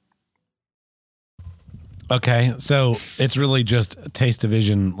try. Okay, so it's really just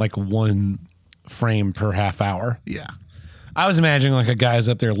Taste-O-Vision, like 1 frame per half hour. Yeah. I was imagining like a guy's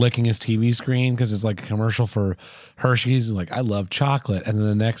up there licking his TV screen because it's like a commercial for Hershey's. He's like, I love chocolate. And then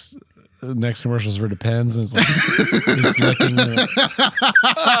the next commercial is for Depends. And it's like, he's licking it.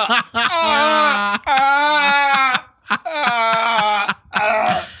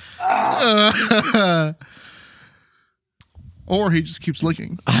 Or he just keeps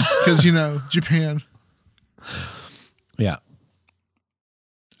licking because, Japan. Yeah.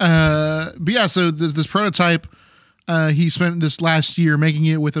 But yeah, so this prototype, he spent this last year making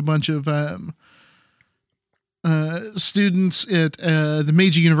it with a bunch of students at the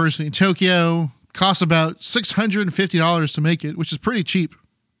Meiji University in Tokyo. Costs about $650 to make it, which is pretty cheap.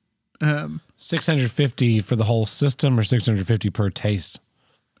 $650 for the whole system or $650 per taste?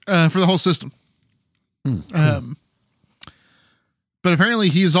 For the whole system. Cool. But apparently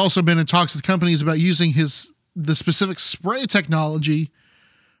he has also been in talks with companies about using the specific spray technology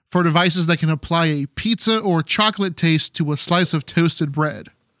for devices that can apply a pizza or chocolate taste to a slice of toasted bread.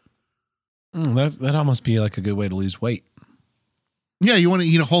 That almost be like a good way to lose weight. Yeah, you want to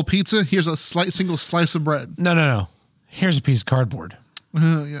eat a whole pizza? Here's a single slice of bread. No. Here's a piece of cardboard.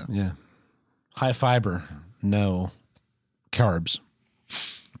 Yeah. Yeah. High fiber, no carbs.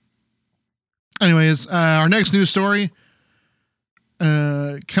 Anyways, our next news story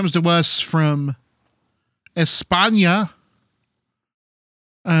comes to us from España.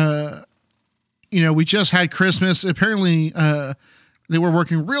 We just had Christmas. Apparently, they were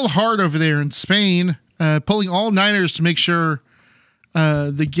working real hard over there in Spain, pulling all-nighters to make sure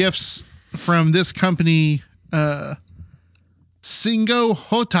the gifts from this company, Cinco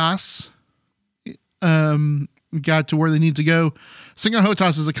Jotas, got to where they need to go. Cinco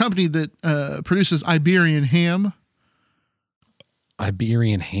Jotas is a company that produces Iberian ham.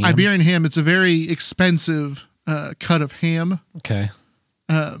 Iberian ham? Iberian ham. It's a very expensive cut of ham. Okay.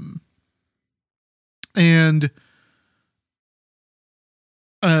 And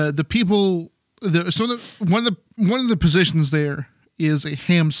and the people, one of the positions there is a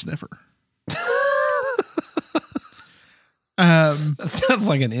ham sniffer. That sounds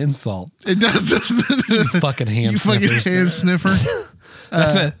like an insult. It does. You fucking ham sniffers. Fucking ham sniffer.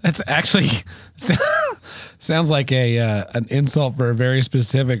 That's actually sounds like an insult for a very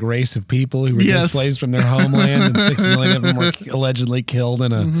specific race of people who were displaced from their homeland, and 6 million of them were allegedly killed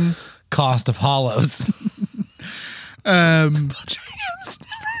in a cost of hollows. Bunch of ham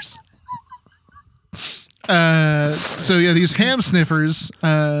sniffers. So yeah, these ham sniffers,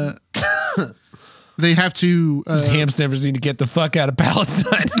 they have to. These ham sniffers need to get the fuck out of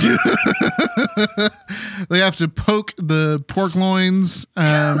Palestine. They have to poke the pork loins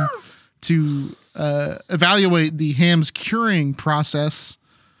to evaluate the ham's curing process.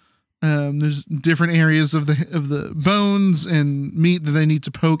 There's different areas of the bones and meat that they need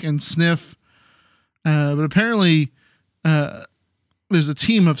to poke and sniff. But apparently, there's a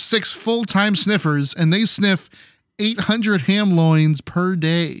team of 6 full-time sniffers, and they sniff 800 ham loins per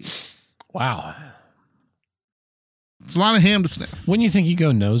day. Wow. It's a lot of ham to sniff. Wouldn't you think you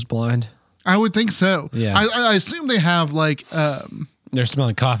go nose blind? I would think so. Yeah. I assume they have like they're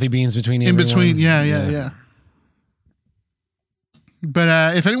smelling coffee beans between in between. Yeah.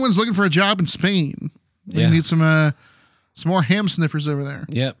 But if anyone's looking for a job in Spain, they need some more ham sniffers over there.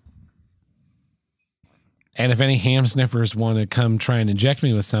 Yep. And if any ham sniffers want to come try and inject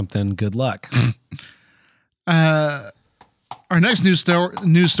me with something, good luck. Our next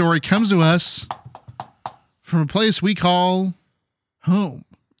news story comes to us from a place we call home.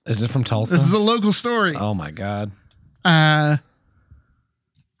 Is it from Tulsa? This is a local story. Oh my God. A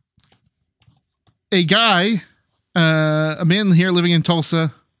man here living in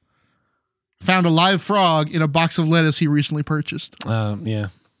Tulsa found a live frog in a box of lettuce he recently purchased. Yeah.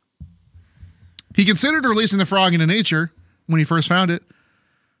 He considered releasing the frog into nature when he first found it,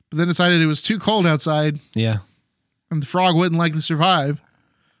 but then decided it was too cold outside. Yeah. And the frog wouldn't likely survive.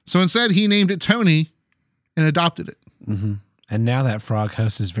 So instead, he named it Tony and adopted it. Mm-hmm. And now that frog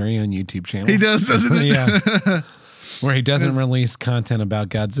hosts his very own YouTube channel. He does, doesn't it? Yeah. Where he doesn't release content about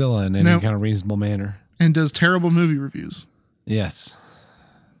Godzilla in any kind of reasonable manner. And does terrible movie reviews. Yes.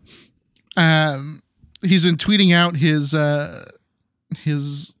 He's been tweeting out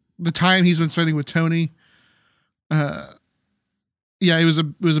the time he's been spending with Tony. Yeah, it was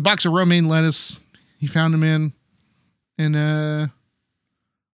a box of romaine lettuce he found him in. And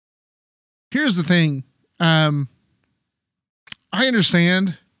here's the thing. I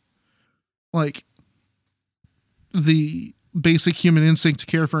understand like the basic human instinct to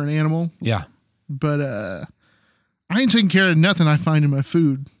care for an animal. Yeah. But I ain't taking care of nothing I find in my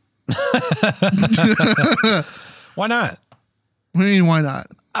food. Why not? What do you mean, why not?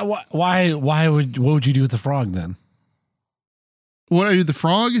 What would you do with the frog then? What I do with the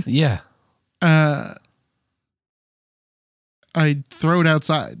frog? Yeah. I'd throw it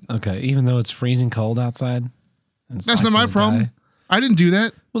outside. Okay. Even though it's freezing cold outside? That's not my problem. I didn't do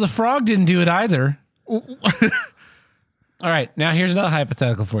that. Well, the frog didn't do it either. All right. Now here's another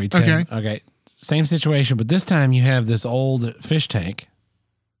hypothetical for you, Tim. Okay. Same situation, but this time you have this old fish tank.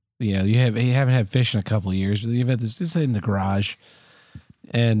 Yeah, you haven't had fish in a couple of years. You've had this in the garage,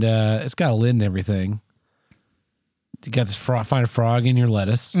 and it's got a lid and everything. You got this find a frog in your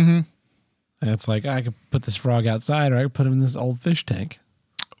lettuce, and it's like I could put this frog outside, or I could put him in this old fish tank,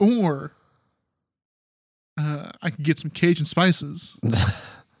 or I could get some Cajun spices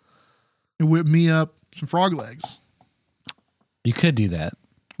and whip me up some frog legs. You could do that,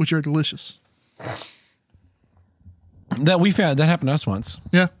 which are delicious. That happened to us once.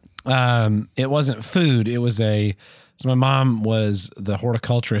 Yeah. It wasn't food. It was so my mom was the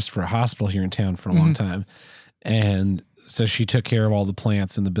horticulturist for a hospital here in town for a long time. And so she took care of all the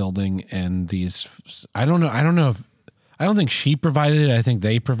plants in the building and I don't think she provided it. I think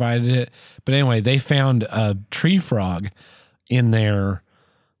they provided it. But anyway, they found a tree frog in their,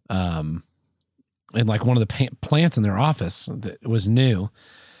 in like one of the plants in their office that was new.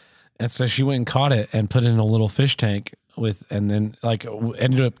 And so she went and caught it and put it in a little fish tank and then like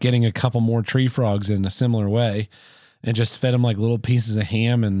ended up getting a couple more tree frogs in a similar way and just fed them like little pieces of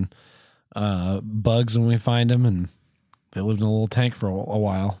ham and bugs when we find them. And they lived in a little tank for a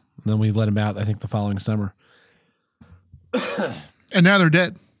while. And then we let them out, I think, the following summer. And now they're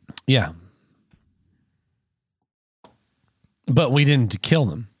dead. Yeah. But we didn't kill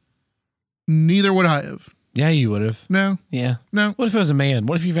them. Neither would I have. Yeah, you would have. No. Yeah. No. What if it was a man?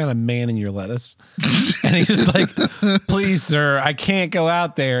 What if you found a man in your lettuce? And he's just like, please, sir, I can't go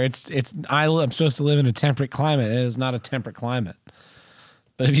out there. I'm supposed to live in a temperate climate. It is not a temperate climate.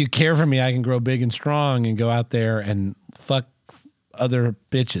 But if you care for me, I can grow big and strong and go out there and fuck other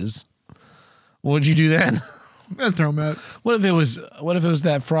bitches. What would you do then? I'd throw him out. What if it was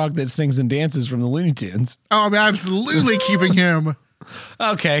that frog that sings and dances from the Looney Tunes? Oh, I'm absolutely keeping him.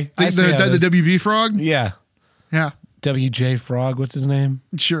 Okay. The WB frog? Yeah. Yeah. WJ Frog, what's his name?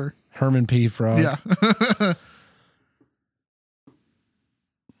 Sure. Herman P. Frog. Yeah.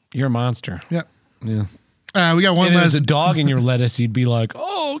 You're a monster. Yeah. Yeah. We got one if last. there's a dog in your lettuce, you'd be like,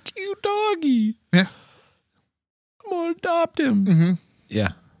 oh, cute doggy. Yeah. I'm going to adopt him. Mm-hmm. Yeah.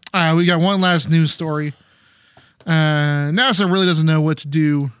 We got one last news story. NASA really doesn't know what to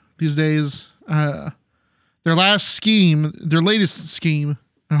do these days. Their latest scheme,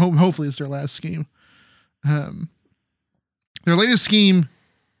 and hopefully it's their last scheme. Their latest scheme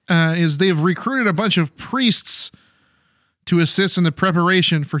is they've recruited a bunch of priests to assist in the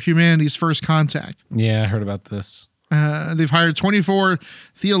preparation for humanity's first contact. Yeah, I heard about this. They've hired 24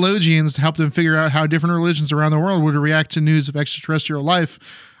 theologians to help them figure out how different religions around the world would react to news of extraterrestrial life.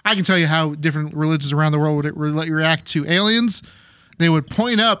 I can tell you how different religions around the world would react to aliens. They would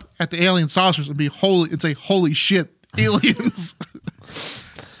point up at the alien saucers and be holy shit, aliens.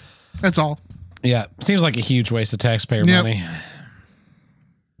 That's all. Yeah, seems like a huge waste of taxpayer money.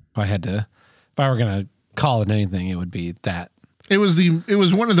 If I were gonna call it anything, it would be that. It was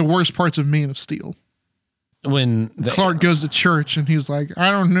one of the worst parts of Man of Steel. When Clark goes to church and he's like,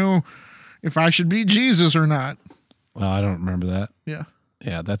 I don't know if I should be Jesus or not. Well, I don't remember that. Yeah.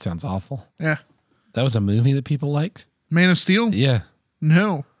 Yeah, that sounds awful. Yeah. That was a movie that people liked? Man of Steel? Yeah.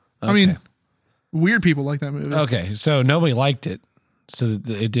 No. Okay. I mean, weird people like that movie. Okay, so nobody liked it, so it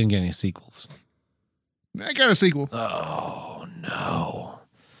didn't get any sequels. I got a sequel. Oh, no.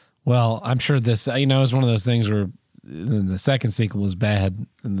 Well, I'm sure this, it was one of those things where the second sequel was bad,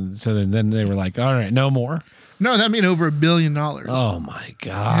 and so then they were like, all right, no more. No, that made over $1 billion. Oh, my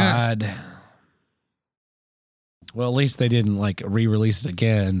God. Yeah. Well, at least they didn't like re-release it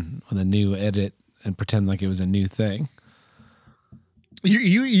again with a new edit and pretend like it was a new thing.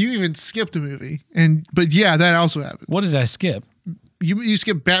 You even skipped a movie, but yeah, that also happened. What did I skip? You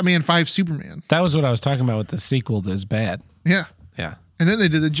skipped Batman 5 Superman. That was what I was talking about with the sequel that's bad. Yeah. Yeah. And then they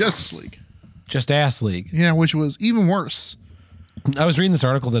did the Justice League. Just Ass League. Yeah, which was even worse. I was reading this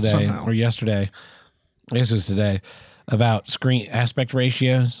article today or yesterday. I guess it was today about screen aspect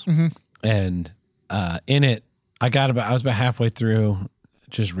ratios. Mm-hmm. And in it, I was about halfway through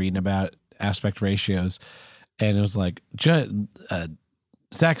just reading about aspect ratios, and it was like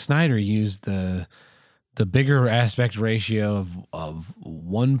Zack Snyder used the bigger aspect ratio of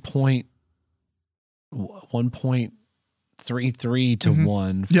 1.33 to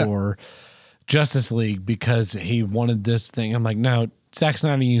 1 for Justice League because he wanted this thing. I'm like, no, Zack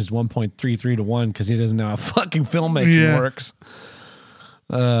Snyder used 1.33 to 1 because he doesn't know how fucking filmmaking works.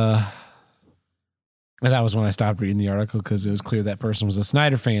 And that was when I stopped reading the article because it was clear that person was a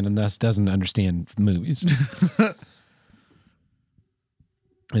Snyder fan and thus doesn't understand movies.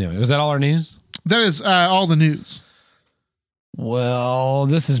 Anyway, was that all our news? That is all the news. Well,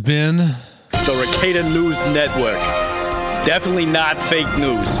 this has been the Ricada News Network. Definitely not fake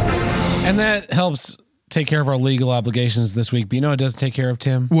news. And that helps take care of our legal obligations this week. But you know what it doesn't take care of,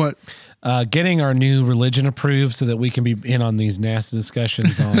 Tim? What? Getting our new religion approved so that we can be in on these NASA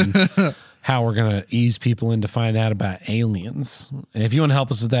discussions on how we're going to ease people in to find out about aliens. And if you want to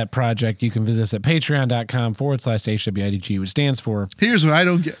help us with that project, you can visit us at patreon.com/HWIDG, which stands for Here's What I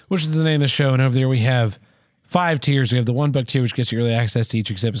Don't Get, which is the name of the show. And over there we have 5 tiers. We have the $1 tier, which gets you early access to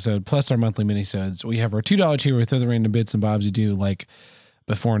each week's episode, plus our monthly minisodes. We have our $2 tier, where we throw the random bits and bobs you do, like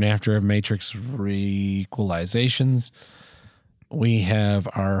before and after of Matrix re-equalizations. We have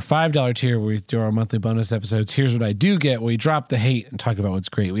our $5 tier where we throw our monthly bonus episodes. Here's What I Do Get, where we drop the hate and talk about what's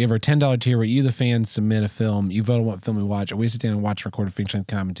great. We have our $10 tier where you, the fans, submit a film. You vote on what film we watch, and we sit down and watch recorded fiction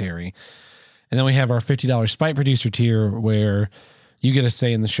commentary. And then we have our $50 Spite Producer tier where you get a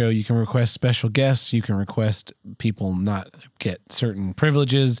say in the show. You can request special guests. You can request people not get certain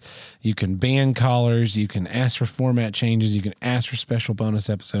privileges. You can ban callers. You can ask for format changes. You can ask for special bonus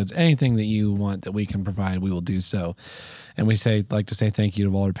episodes. Anything that you want that we can provide, we will do so. And we like to say thank you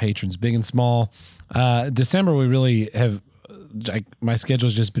to all our patrons, big and small. December, we really have, my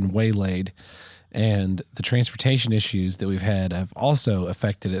schedule's just been waylaid, and the transportation issues that we've had have also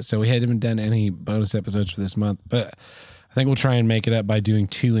affected it. So we haven't done any bonus episodes for this month, but I think we'll try and make it up by doing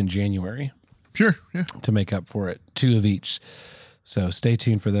 2 in January. Sure, yeah. To make up for it, 2 of each. So stay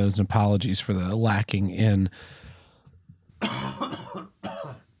tuned for those, and apologies for the lacking in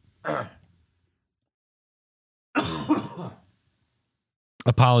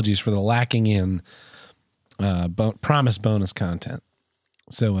promised bonus content.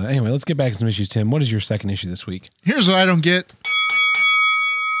 So anyway, let's get back to some issues, Tim. What is your second issue this week? Here's what I don't get.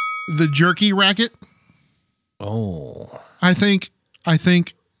 The jerky racket. Oh. I think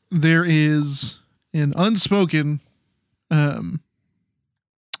there is an unspoken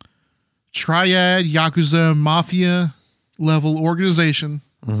triad Yakuza mafia level organization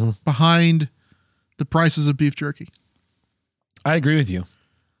behind the prices of beef jerky. I agree with you.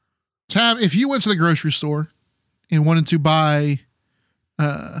 Tab, if you went to the grocery store and wanted to buy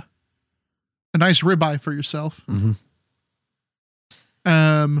a nice ribeye for yourself,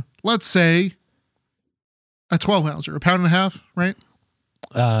 let's say a 12 ounce or a pound and a half, right?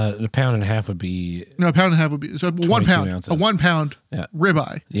 A pound and a half would be No, a pound and a half would be so 1 pound. ounces. A 1 pound Yeah.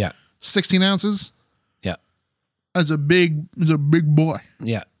 ribeye. Yeah. 16 ounces. Yeah. That's a big boy.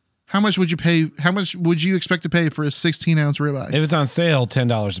 Yeah. How much would you pay? How much would you expect to pay for a 16 ounce ribeye? If it's on sale,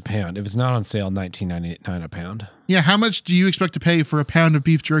 $10 a pound. If it's not on sale, $19.99 a pound. Yeah. How much do you expect to pay for a pound of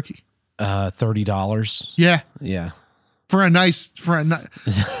beef jerky? $30. Yeah. Yeah.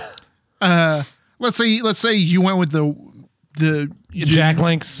 Let's say you went with the Jack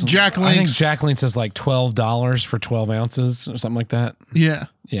Links. Jack I think Links. Jack Links is like $12 for 12 ounces or something like that. Yeah.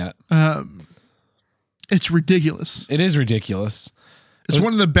 Yeah. It's ridiculous. It is ridiculous. It's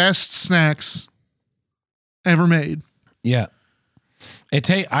one of the best snacks ever made. Yeah.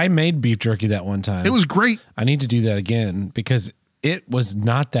 I made beef jerky that one time. It was great. I need to do that again because it was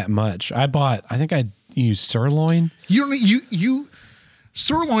not that much. I think I used sirloin. You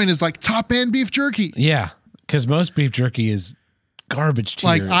sirloin is like top end beef jerky. Yeah. Because most beef jerky is garbage tier.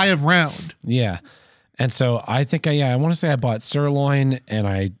 Like I have round. Yeah. And so I think I want to say I bought sirloin and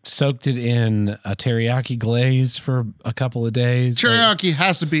I soaked it in a teriyaki glaze for a couple of days. Teriyaki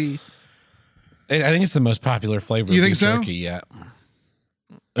has to be. I think it's the most popular flavor. You of think beef so? Jerky, yeah.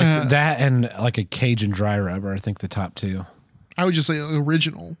 It's that and like a Cajun dry rub are I think the top two. I would just say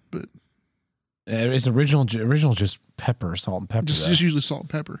original, but It's original just pepper, salt and pepper. just usually salt and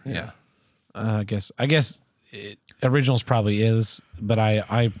pepper. Yeah. I guess originals probably is, but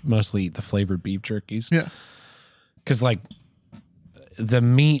I mostly eat the flavored beef jerkies. Yeah. Because like the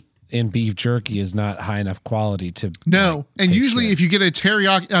meat in beef jerky is not high enough quality to No. like, And taste usually good. if you get a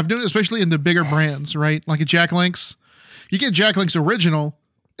teriyaki, I've done it especially in the bigger brands, right? Like a Jack Links. You get Jack Links original,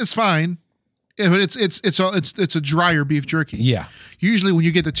 it's fine. Yeah, but it's a drier beef jerky. Yeah. Usually when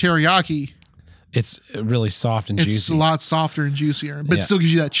you get the teriyaki, It's really soft and it's juicy. a lot softer and juicier, but Yeah. it still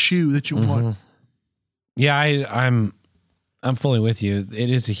gives you that chew that you want. Yeah, I'm fully with you.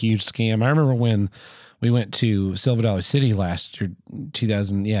 It is a huge scam. I remember when we went to Silver Dollar City last year,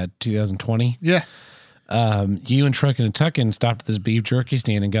 2020. Yeah. You and Truckin' and Tuckin' stopped at this beef jerky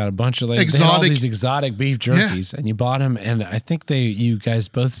stand and got a bunch of they had all these exotic beef jerkies, and you bought them. And I think you guys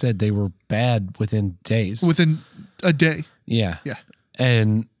both said they were bad within days. Within a day. Yeah, Yeah.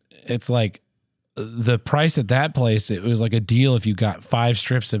 and it's like the price at that place. It was like a deal if you got 5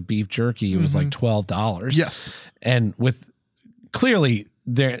 strips of beef jerky. It was like $12. Yes. And with clearly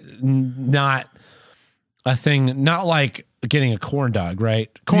they're not a thing, not like getting a corn dog, right?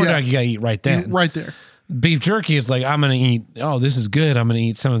 Corn Yeah. dog you gotta eat right then. Right there. Beef jerky, it's like I'm gonna eat. Oh, this is good. I'm gonna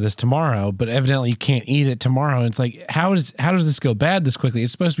eat some of this tomorrow, but evidently you can't eat it tomorrow. And it's like how does this go bad this quickly?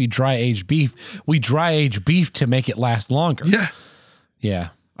 It's supposed to be dry aged beef. We dry age beef to make it last longer. Yeah. Yeah.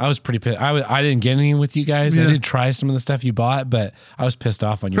 I was pretty pissed. I didn't get any with you guys. Yeah. I did try some of the stuff you bought, but I was pissed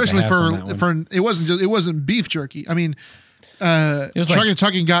off on your Especially behalf on that one. for it wasn't beef jerky. I mean, It was Truckin'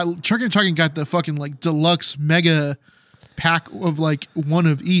 like Tuckin' got the fucking like deluxe mega pack of like one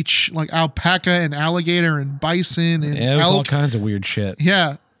of each, like alpaca and alligator and bison and it was all elk. kinds of weird shit.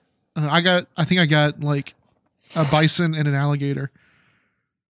 Yeah. I think I got like a bison and an alligator.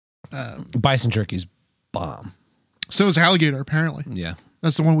 Bison jerky's bomb. So is alligator apparently. Yeah.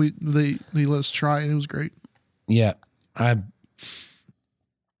 That's the one they let us try and it was great. Yeah. And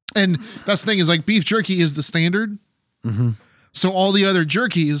that's the thing is like beef jerky is the standard. So all the other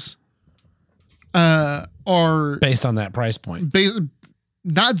jerkies are Based on that price point.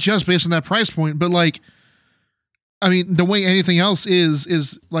 not just based on that price point, but like, I mean, the way anything else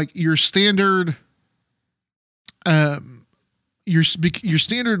is like your standard, your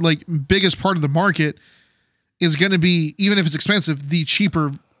standard like biggest part of the market is going to be, even if it's expensive, the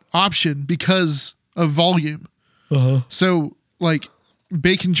cheaper option because of volume. So like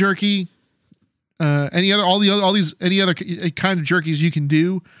bacon jerky, any other kind of jerkies you can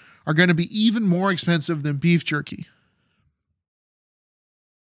do are going to be even more expensive than beef jerky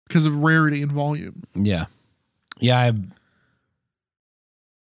because of rarity and volume. Yeah. Yeah.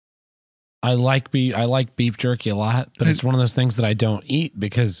 I like beef jerky a lot, but it's one of those things that I don't eat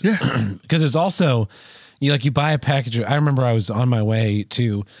because Yeah. because it's also You buy a package. I remember I was on my way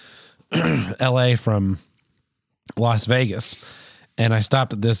to LA from Las Vegas, and I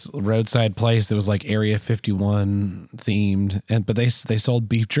stopped at this roadside place that was like Area 51 themed, but they sold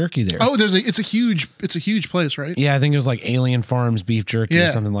beef jerky there. Oh, it's a huge place, right? Yeah, I think it was like Alien Farms beef jerky or Yeah.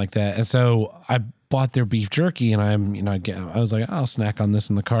 something like that. And so I bought their beef jerky, and I was like, I'll snack on this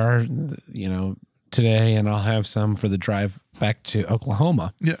in the car, today, and I'll have some for the drive back to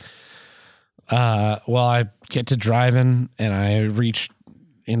Oklahoma. Yeah. Well, I get to driving, and I reach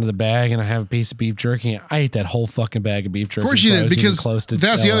into the bag, and I have a piece of beef jerky. I ate that whole fucking bag of beef jerky. Of course you before I did, was even because close to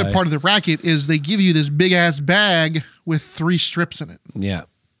that's the LA. other part of the racket is they give you this big ass bag with 3 strips in it. Yeah.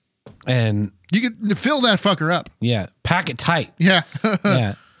 And You could fill that fucker up. yeah, pack it tight. Yeah.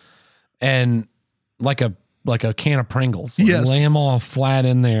 Yeah. And like a can of Pringles. Like, Yes. lay them all flat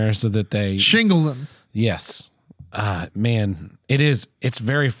in there so that they Shingle them. yes. Man, it's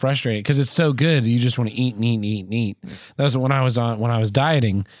very frustrating because it's so good. You just want to eat and eat and eat and eat. That was when I was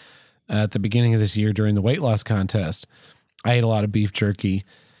dieting at the beginning of this year during the weight loss contest. I ate a lot of beef jerky,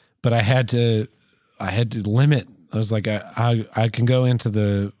 but I had to limit. I was like, I can go into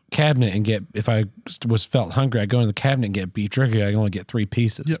the cabinet and get, if I felt hungry, I go into the cabinet and get beef jerky. I can only get 3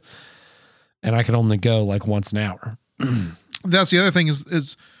 pieces. Yep. And I could only go like once an hour. That's the other thing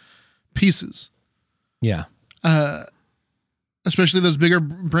is pieces. Yeah. Especially those bigger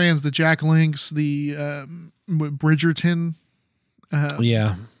brands, the Jack Links, the Bridgerton,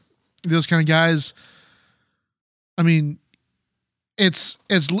 Yeah. those kind of guys. I mean, it's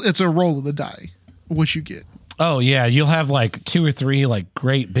a roll of the die what you get. Oh yeah, you'll have like 2 or 3 like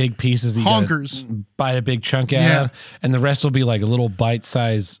great big pieces that you gotta Honkers. bite a big chunk out Yeah. of, and the rest will be like a little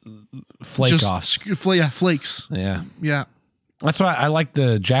bite-size flake Just offs. flakes. Yeah, Yeah. that's why I like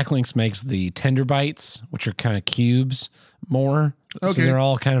the Jack Links makes the tender bites, which are kind of cubes more. So Okay. they're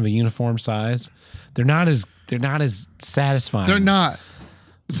all kind of a uniform size. They're not as satisfying. They're not.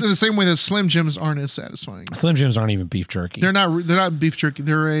 It's in the same way that Slim Jims aren't as satisfying. Slim Jims aren't even beef jerky. They're not beef jerky.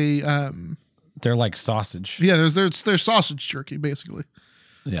 They're They're like sausage. yeah, they're sausage jerky basically.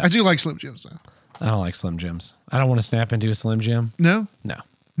 Yeah, I do like Slim Jims though. I don't like Slim Jims. I don't want to snap into a Slim Jim. No,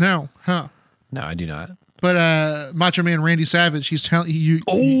 No, huh? no, I do not. But Macho Man Randy Savage, he's telling you,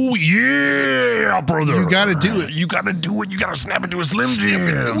 Oh yeah, brother! you got to do it. You got to do it. You got to snap into a Slim Jim.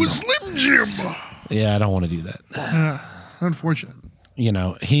 It was Slim Jim. Yeah, I don't want to do that. Unfortunate.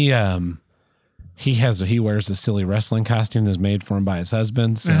 He wears a silly wrestling costume that's made for him by his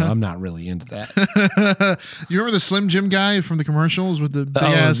husband, so I'm not really into that. You remember the Slim Jim guy from the commercials with the big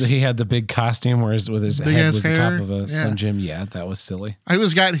ass? He had the big costume where with his Big head ass was the top hair. of a Yeah. Slim Jim. Yeah, that was silly. I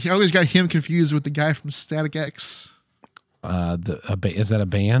always got him confused with the guy from Static X. Is that a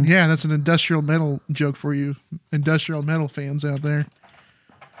band? Yeah, that's an industrial metal joke for you, industrial metal fans out there.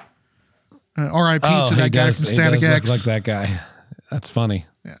 R.I.P. to that guy from Static he does X. look like that guy. That's funny.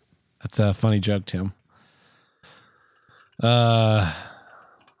 Yeah. That's a funny joke, Tim.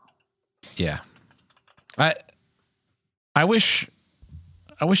 Yeah. I wish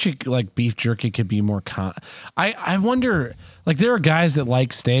it, like beef jerky could be more I wonder, like there are guys that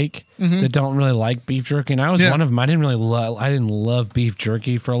like steak that don't really like beef jerky, and I was Yeah. one of them. I didn't love beef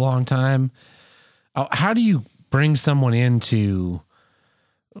jerky for a long time. How do you bring someone into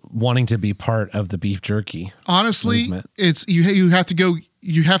wanting to be part of the beef jerky? Honestly, movement? it's you have to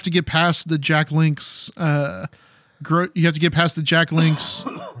get past the Jack Links you have to get past the Jack Links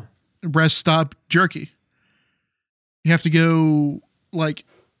rest stop jerky. You have to go like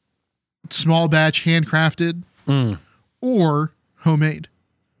small batch handcrafted or homemade.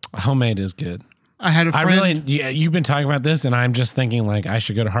 Homemade is good. I had a friend. You've been talking about this, and I'm just thinking like I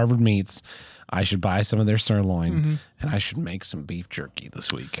should go to Harvard Meats. I should buy some of their sirloin, and I should make some beef jerky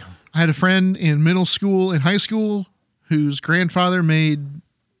this week. I had a friend in middle school and high school whose grandfather made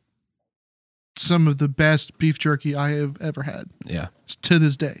some of the best beef jerky I have ever had Yeah. to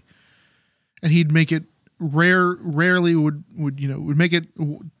this day. And he'd make it rarely would make it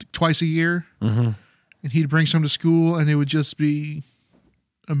twice a year. Mm-hmm. And he'd bring some to school and it would just be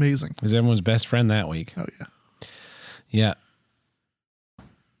amazing. Is everyone's best friend that week? Oh yeah. Yeah.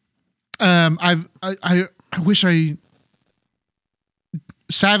 I wish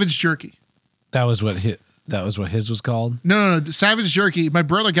Savage Jerky. That was what his was called. No, the Savage Jerky. My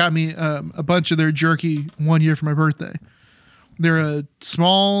brother got me a bunch of their jerky one year for my birthday. They're a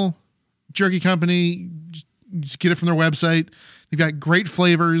small jerky company. Just get it from their website. They've got great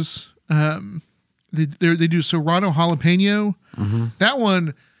flavors. They do serrano jalapeno. Mm-hmm.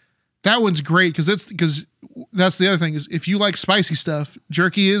 That one's great because that's the other thing is if you like spicy stuff,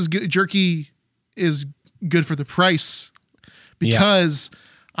 jerky is good. Jerky is good for the price because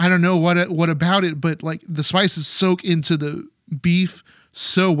I don't know what about it, but like the spices soak into the beef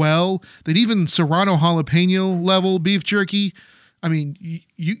so well that even Serrano jalapeno level beef jerky, I mean,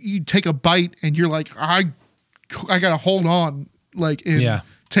 you take a bite and you're like, I gotta hold on, like, and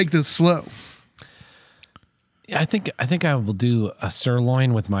take this slow. I think I will do a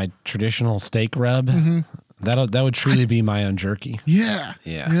sirloin with my traditional steak rub. That would truly be my own jerky. Yeah.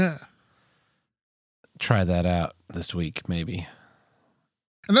 Try that out this week, maybe.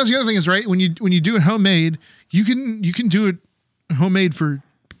 And that's the other thing is, right, when you do it homemade, you can do it homemade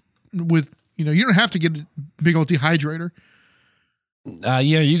with you don't have to get a big old dehydrator.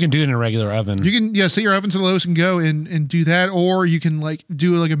 You can do it in a regular oven. You can set your oven to the lowest and go and do that, or you can like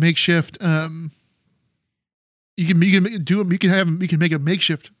do like a makeshift. You can make a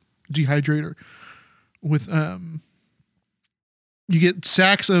makeshift dehydrator with you get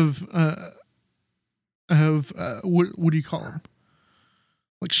sacks of what do you call them?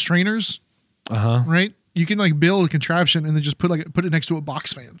 Like strainers, right? You can like build a contraption and then just put it next to a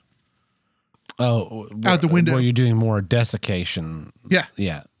box fan. Oh, out the window. Where you're doing more desiccation.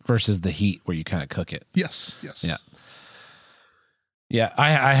 Yeah. Versus the heat where you kind of cook it. Yes. Yeah.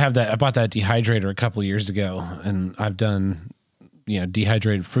 I have that. I bought that dehydrator a couple of years ago, and I've done,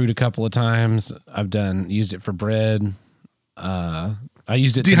 dehydrated fruit a couple of times. I've used it for bread. I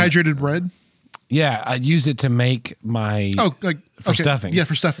used it dehydrated bread. Yeah, I use it to make my stuffing. Yeah,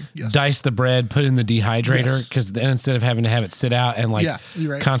 for stuffing. Yes. Dice the bread, put it in the dehydrator, because then instead of having to have it sit out and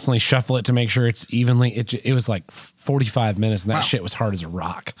constantly shuffle it to make sure it's evenly, it was like 45 minutes, and that shit was hard as a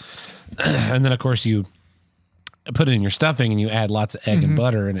rock. And then of course you put it in your stuffing and you add lots of egg and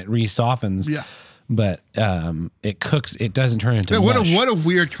butter, and it re-softens. Yeah, but it cooks. It doesn't turn into mush. What a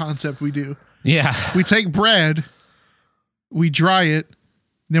weird concept we do. Yeah, we take bread, we dry it,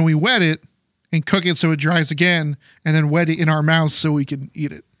 then we wet it and cook it so it dries again, and then wet it in our mouths so we can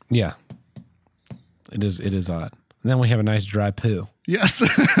eat it. Yeah. It is odd. And then we have a nice dry poo. Yes.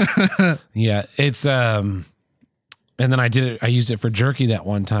 Yeah. It's and then I used it for jerky that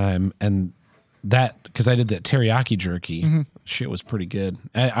one time, and that, because I did that teriyaki jerky, shit was pretty good.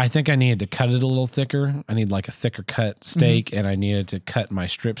 I think I needed to cut it a little thicker. I need like a thicker cut steak, and I needed to cut my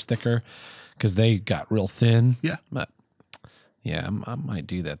strips thicker because they got real thin. Yeah. But yeah, I might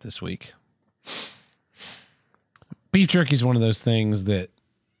do that this week. Beef jerky is one of those things that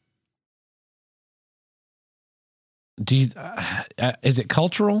is it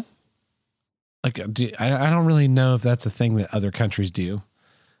cultural? Like, I don't really know if that's a thing that other countries do,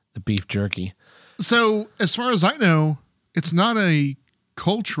 the beef jerky. So as far as I know, it's not a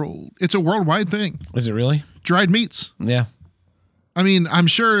cultural, it's a worldwide thing. Is it really? Dried meats. Yeah. I mean, I'm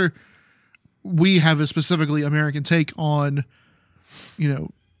sure we have a specifically American take on,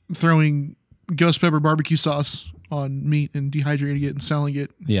 throwing ghost pepper barbecue sauce on meat and dehydrating it and selling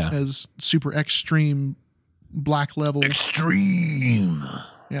it as super extreme black level. Extreme.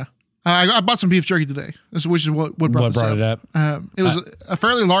 Yeah. I bought some beef jerky today, which is what brought it up. It was a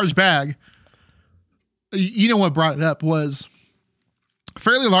fairly large bag. You know what brought it up was a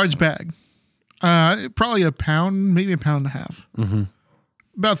fairly large bag. Probably a pound, maybe a pound and a half. Mm-hmm.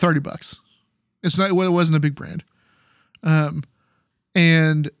 About $30. It wasn't a big brand.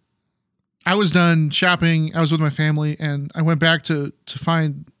 And I was done shopping. I was with my family, and I went back to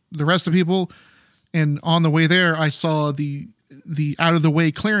find the rest of the people. And on the way there, I saw the out of the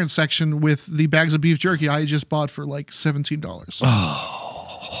way clearance section with the bags of beef jerky I just bought for like $17.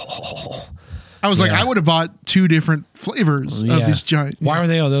 Oh. I was like, I would have bought 2 different flavors of this giant. Why were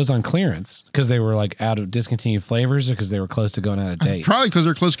those on clearance? Because they were like out of discontinued flavors, or because they were close to going out of date? Probably because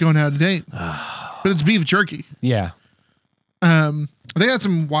they're close to going out of date. But it's beef jerky. Yeah. They had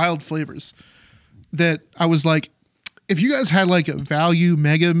some wild flavors that I was like, if you guys had like a value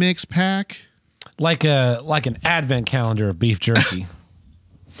mega mix pack, like an advent calendar of beef jerky.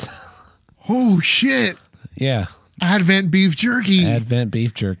 Oh shit. Yeah. Advent beef jerky. Advent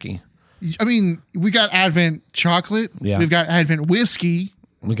beef jerky. I mean, we got Advent chocolate. Yeah. We've got Advent whiskey.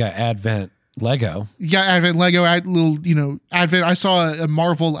 We got Advent Lego. You got Advent Lego, Advent. I saw a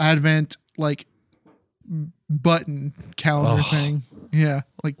Marvel Advent like button calendar thing. Yeah.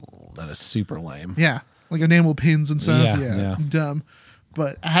 Like, that is super lame. Yeah. Like enamel pins and stuff. Yeah. Dumb.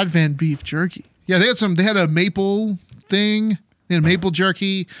 But Advent beef jerky. Yeah. They had a maple thing. They had maple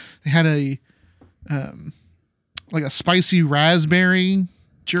jerky. They had a like a spicy raspberry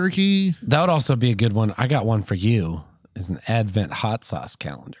jerky. That would also be a good one. I got one for you. Is an Advent hot sauce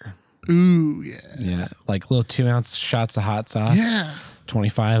calendar. Ooh, yeah. Yeah. Like little 2-ounce shots of hot sauce. Yeah.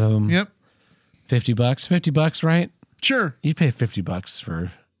 25 of them. Yep. $50. $50, right? Sure. You pay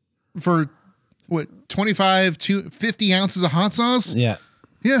 $50 for what, 25 to 50 ounces of hot sauce? Yeah.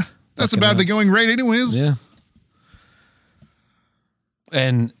 Yeah. That's Fucking about the nuts. going rate anyways. Yeah.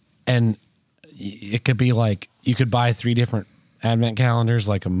 And it could be like you could buy 3 different advent calendars,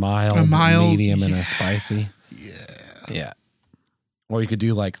 like a mild, medium, and a spicy. Yeah. Or you could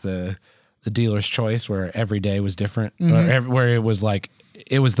do like the dealer's choice where every day was different, or where it was like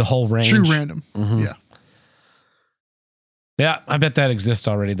it was the whole range. True random. Yeah. Yeah, I bet that exists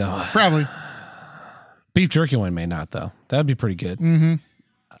already though. Probably. Beef jerky one may not though. That'd be pretty good.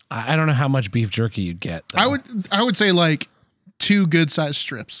 I don't know how much beef jerky you'd get, though. I would say like 2 good sized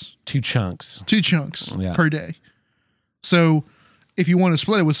strips. 2 chunks. 2 chunks Yeah. per day. So if you want to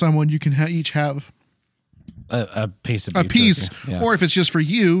split it with someone, you can each have A piece of a beef piece. jerky. Yeah. Or if it's just for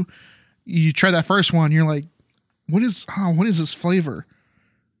you, you try that first one. You're like, what is this flavor?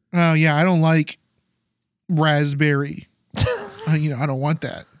 Oh yeah, I don't like raspberry. I don't want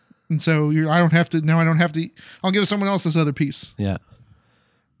that. And so I don't have to. I'll give someone else this other piece. Yeah.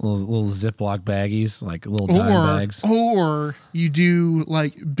 Little Ziploc baggies, like little dime bags. Or you do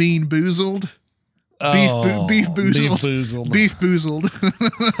like bean boozled. Beef boozled. Beef boozled.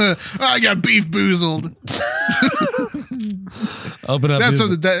 I got beef boozled. Open up. That's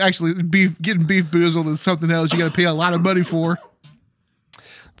something that actually getting beef boozled is something else you got to pay a lot of money for.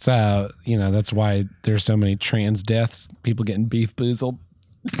 It's that's why there's so many trans deaths. People getting beef boozled.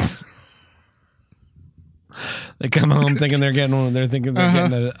 They come home thinking they're getting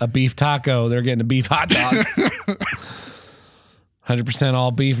a beef taco. They're getting a beef hot dog. 100%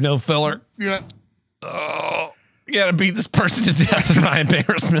 all beef, no filler. Yeah. Oh, you gotta beat this person to death in my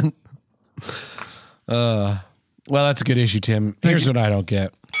embarrassment. Well, that's a good issue, Tim. Here's what I don't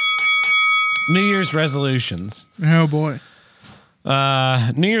get. New Year's resolutions. Oh boy.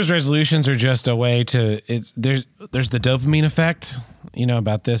 New Year's resolutions are just a way to there's the dopamine effect. You know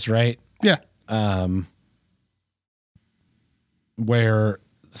about this, right? Yeah. Where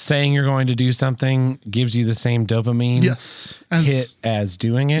saying you're going to do something gives you the same dopamine hit as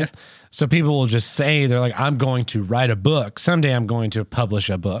doing it. Yeah. So people will just say, they're like, I'm going to write a book. Someday I'm going to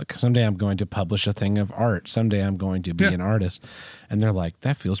publish a book. Someday I'm going to publish a thing of art. Someday I'm going to be an artist. And they're like,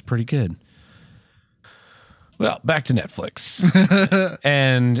 that feels pretty good. Well, back to Netflix.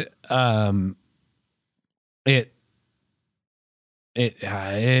 And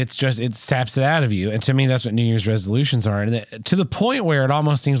it saps it out of you. And to me, that's what New Year's resolutions are. And to the point where it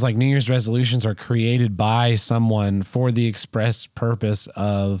almost seems like New Year's resolutions are created by someone for the express purpose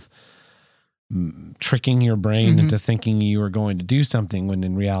of tricking your brain into thinking you are going to do something when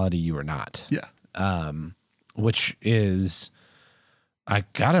in reality you are not. Yeah. Which is, I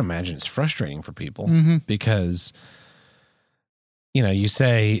gotta imagine it's frustrating for people because, you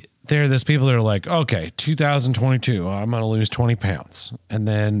say, there are those people that are like, okay, 2022, I'm going to lose 20 pounds. And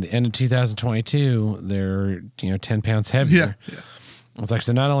then the end of 2022, they're, 10 pounds heavier. Yeah. It's like,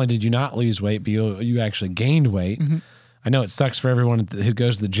 so not only did you not lose weight, but you actually gained weight. I know it sucks for everyone who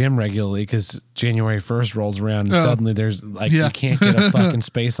goes to the gym regularly because January 1st rolls around and suddenly there's you can't get a fucking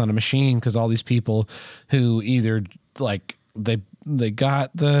space on a machine because all these people who either like they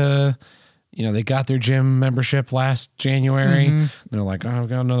got the... they got their gym membership last January. They're like, oh, I've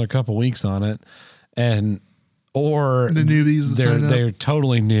got another couple weeks on it. Or the newbies they're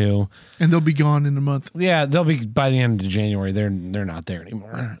totally new. And they'll be gone in a month. Yeah, they'll be by the end of January. They're not there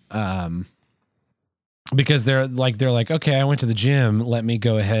anymore. Because they're like, okay, I went to the gym. Let me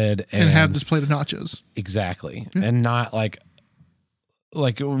go ahead and have this plate of nachos. Exactly. And not like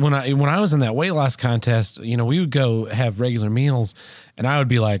when I was in that weight loss contest, we would go have regular meals and I would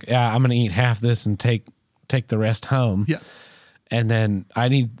be like, yeah, I'm going to eat half this and take the rest home. Yeah. And then I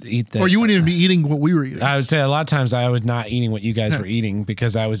need to eat that. Or you wouldn't even be eating what we were eating. I would say a lot of times I was not eating what you guys were eating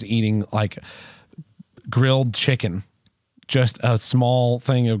because I was eating like grilled chicken, just a small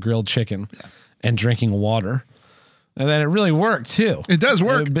thing of grilled chicken and drinking water. And then it really worked too. It does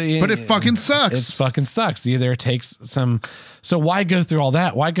work, but it fucking sucks. It fucking sucks. Either it takes some. So why go through all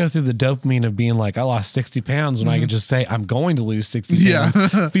that? Why go through the dopamine of being like, I lost 60 pounds when I could just say I'm going to lose 60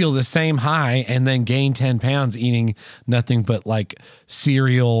 pounds, feel the same high, and then gain 10 pounds eating nothing but like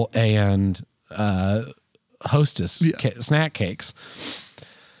cereal and Hostess snack cakes.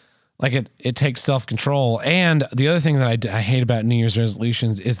 Like it takes self-control. And the other thing that I hate about New Year's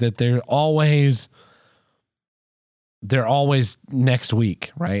resolutions is that they're always next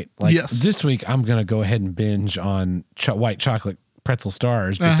week, right? Like this week, I'm going to go ahead and binge on white chocolate pretzel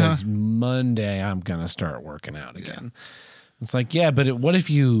stars because Monday I'm going to start working out again. It's like, yeah, but what if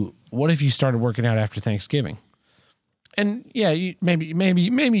you started working out after Thanksgiving? And yeah,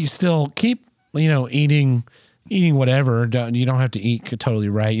 maybe you still keep, eating eating whatever. You don't have to eat totally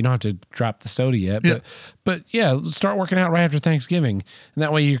right. You don't have to drop the soda yet. Yeah. But yeah, start working out right after Thanksgiving. And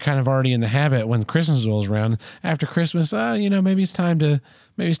that way you're kind of already in the habit when Christmas rolls around. After Christmas, maybe it's time to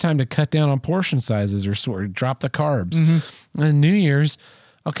cut down on portion sizes or sort of drop the carbs. Mm-hmm. And New Year's,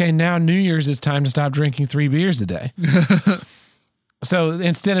 okay, now New Year's it's time to stop drinking 3 beers a day. So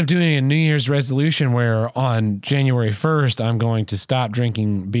instead of doing a New Year's resolution where on January 1st, I'm going to stop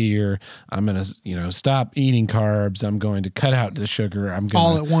drinking beer, I'm going to, stop eating carbs, I'm going to cut out the sugar, I'm going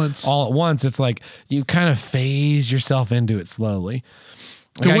all at once. It's like you kind of phase yourself into it slowly.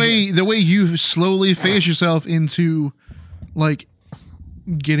 Like the way you slowly phase yourself into like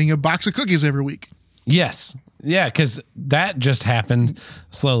getting a box of cookies every week. Yes. Yeah. Cause that just happened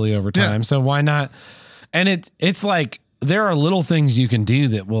slowly over time. Yeah. So why not? And it's like, there are little things you can do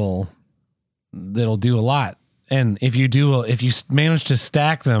that'll do a lot. And if you manage to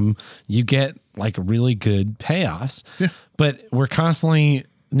stack them, you get like really good payoffs. Yeah. But we're constantly,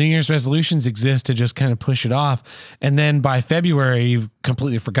 New Year's resolutions exist to just kind of push it off. And then by February, you've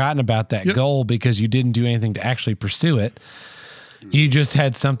completely forgotten about that goal because you didn't do anything to actually pursue it. You just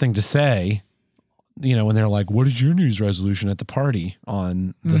had something to say, when they're like, what is your New Year's resolution at the party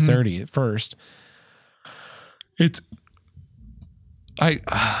on the 30th first?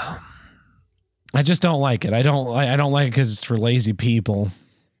 I just don't like it. I don't like it because it's for lazy people,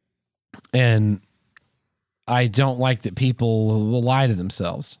 and I don't like that people will lie to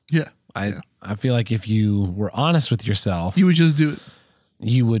themselves. Yeah. I feel like if you were honest with yourself, you would just do it.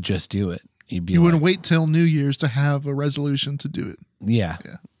 You would just do it. You wouldn't wait till New Year's to have a resolution to do it. Yeah.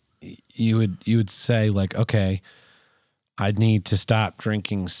 You would say like, okay, I need to stop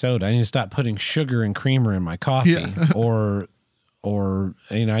drinking soda. I need to stop putting sugar and creamer in my coffee, or I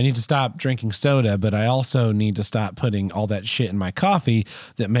need to stop drinking soda, but I also need to stop putting all that shit in my coffee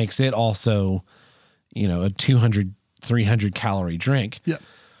that makes it also, a 200, 300 calorie drink. Yeah.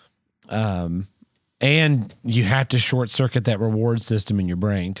 And you have to short circuit that reward system in your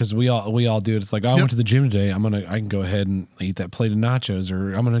brain. Cause we all do it. It's like, I went to the gym today. I can go ahead and eat that plate of nachos,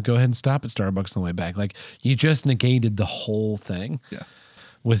 or I'm going to go ahead and stop at Starbucks on the way back. Like you just negated the whole thing. Yeah.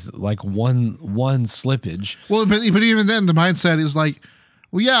 With like one slippage. Well, but even then the mindset is like,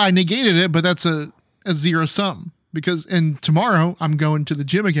 well, yeah, I negated it, but that's a zero sum and tomorrow I'm going to the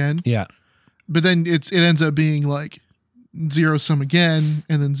gym again. Yeah. But then it ends up being like zero sum again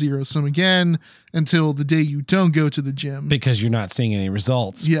and then zero sum again until the day you don't go to the gym because you're not seeing any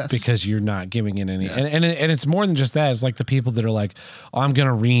results. Yes. Because you're not giving it any. Yeah. And it's more than just that. It's like the people that are like, I'm going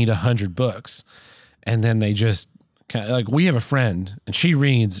to read 100 books. And then they just, like we have a friend and she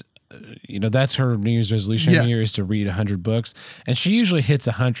reads, that's her New Year's resolution every year is to read 100 books. And she usually hits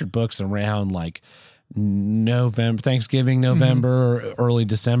 100 books around like Thanksgiving, November, or early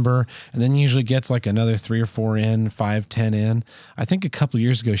December. And then usually gets like another 3 or 4 in, 5, 10 in. I think a couple of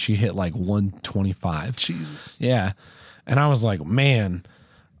years ago, she hit like 125. Jesus. Yeah. And I was like, man,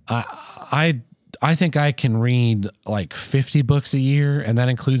 I think I can read like 50 books a year, and that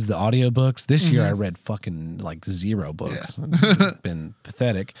includes the audiobooks. This year I read fucking like 0 books. Yeah. It's been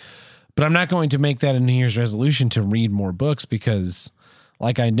pathetic. But I'm not going to make that a New Year's resolution to read more books because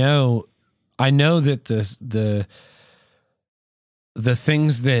like I know that the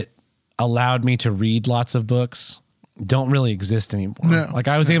things that allowed me to read lots of books don't really exist anymore. No. Like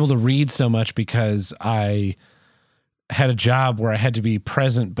I was able to read so much because I had a job where I had to be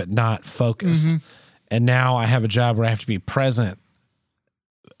present but not focused. And now I have a job where I have to be present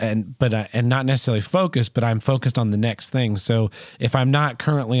and not necessarily focused, but I'm focused on the next thing. So if I'm not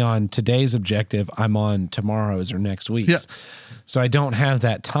currently on today's objective, I'm on tomorrow's or next week's. Yeah. So I don't have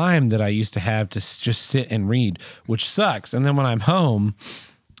that time that I used to have to just sit and read, which sucks. And then when I'm home,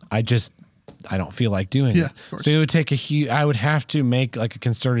 I don't feel like doing it. So it would take I would have to make like a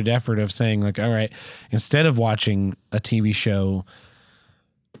concerted effort of saying like, all right, instead of watching a TV show,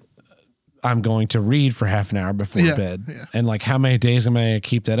 I'm going to read for half an hour before bed. Yeah. And like, how many days am I going to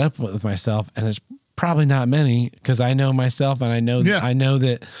keep that up with myself? And it's probably not many because I know myself and I know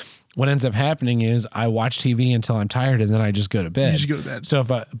that what ends up happening is I watch TV until I'm tired and then I just go to bed. You just go to bed. So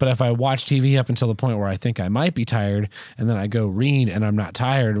if I watch TV up until the point where I think I might be tired and then I go read and I'm not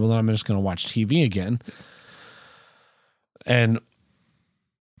tired, well, then I'm just going to watch TV again. And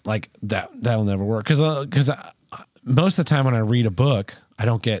like that'll never work. Cause most of the time when I read a book, I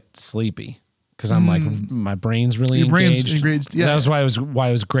don't get sleepy because I'm like my brain's really engaged. Yeah. That was why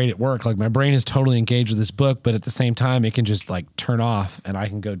I was great at work. Like my brain is totally engaged with this book, but at the same time, it can just like turn off and I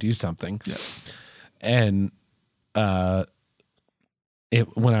can go do something. Yeah. And when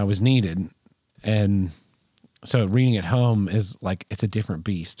I was needed, and So reading at home is like, it's a different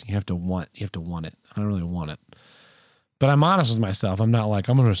beast. You have to want it. I don't really want it. But I'm honest with myself. I'm not like,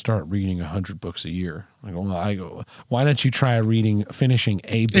 I'm going to start reading 100 books a year. I go, why don't you try finishing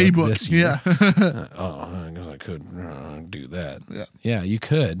a book this year? Yeah. I guess I could do that. Yeah, you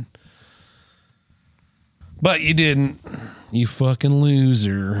could. But you didn't. You fucking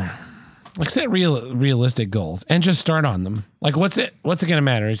loser. Like, set realistic goals and just start on them. Like, what's it going to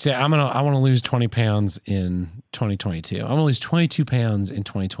matter? You say, I want to lose 20 pounds in 2022. I'm going to lose 22 pounds in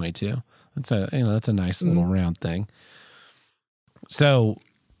 2022. That's a nice little round thing. So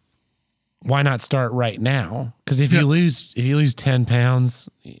why not start right now? Because if you lose 10 pounds,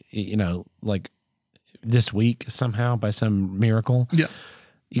 like this week somehow by some miracle,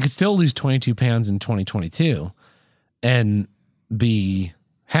 you could still lose 22 pounds in 2022 and be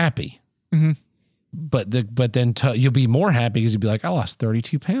happy. Mm-hmm. But then you'll be more happy because you'll be like, I lost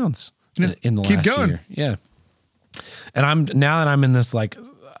 32 pounds in the last year. Yeah. And now that I'm in this like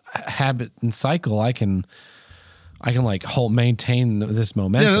habit and cycle, I can like maintain this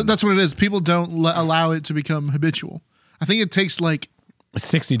momentum. Yeah, that's what it is. People don't allow it to become habitual. I think it takes like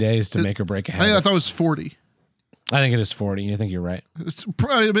 60 days to make or break a habit. I thought it was 40. I think it is 40. I think you're right. It's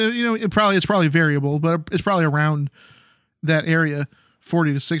probably, it's probably variable, but it's probably around that area,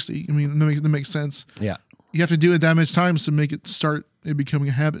 40 to 60. I mean, that makes sense. Yeah. You have to do it that much times to make it start becoming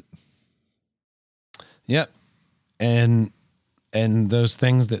a habit. Yep. And those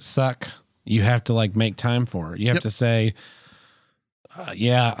things that suck, you have to like make time for. You have to say,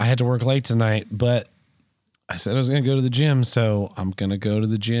 I had to work late tonight, but I said I was going to go to the gym. So I'm going to go to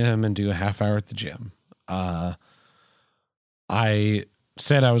the gym and do a half hour at the gym. I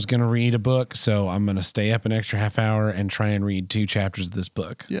said I was going to read a book, so I'm going to stay up an extra half hour and try and read 2 chapters of this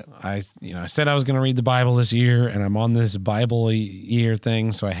book. Yeah. I said I was going to read the Bible this year, and I'm on this Bible year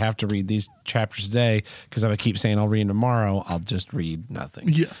thing, so I have to read these chapters today, because if I keep saying I'll read tomorrow, I'll just read nothing.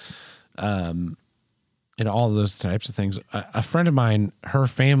 Yes. And all of those types of things. A friend of mine, her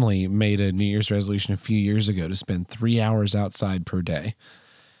family made a New Year's resolution a few years ago to spend 3 hours outside per day,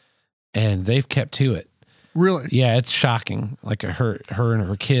 and they've kept to it. Really? Yeah, it's shocking. Like her and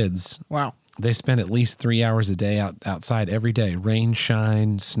her kids. Wow. They spend at least 3 hours a day outside every day. Rain,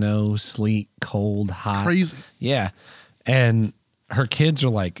 shine, snow, sleet, cold, hot. Crazy. Yeah. And her kids are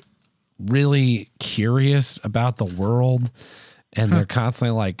like really curious about the world, and they're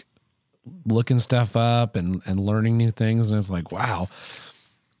constantly like looking stuff up and learning new things. And it's like, wow.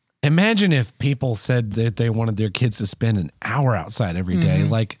 Imagine if people said that they wanted their kids to spend an hour outside every day.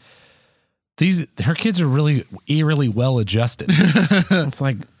 Like, her kids are really eerily well adjusted. It's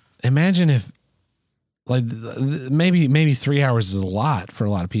like, imagine if like maybe 3 hours is a lot for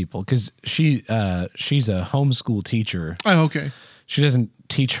a lot of people. Cause she's a homeschool teacher. Oh, okay. She doesn't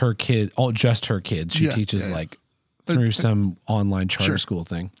teach her kid, just her kids. She teaches like through some online charter school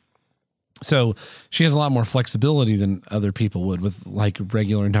thing. So she has a lot more flexibility than other people would with like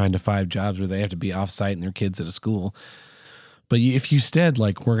regular 9-to-5 jobs where they have to be off site and their kids at a school. But if you said,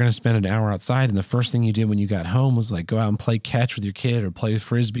 like, we're going to spend an hour outside, and the first thing you did when you got home was, like, go out and play catch with your kid or play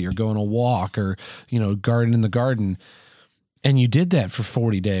Frisbee or go on a walk or, garden in the garden, and you did that for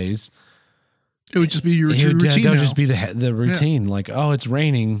 40 days. It would just be your routine. That would just be the routine. Yeah. Like, oh, it's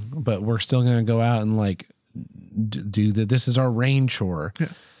raining, but we're still going to go out and, like, do that. This is our rain chore. Yeah.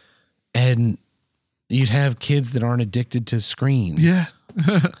 And you'd have kids that aren't addicted to screens. Yeah.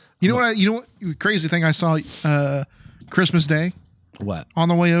 You know what crazy thing I saw Christmas Day. What? On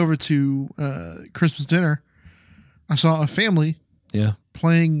the way over to Christmas dinner, I saw a family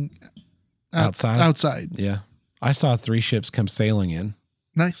playing outside. Yeah. I saw 3 ships come sailing in.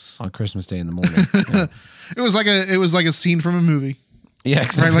 Nice. On Christmas Day in the morning. Yeah. It was like a scene from a movie. Yeah,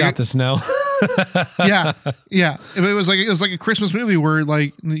 except without the snow. Yeah. It was like a Christmas movie where,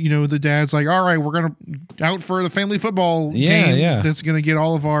 like, the dad's like, all right, we're gonna out for the family football game. Yeah. That's gonna get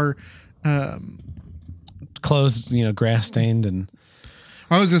all of our clothes, grass stained, and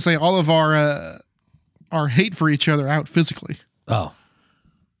I was gonna say all of our hate for each other out physically. Oh,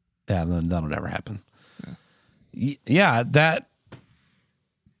 that'll never happen. Yeah, that.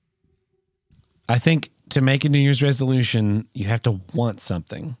 I think to make a New Year's resolution, you have to want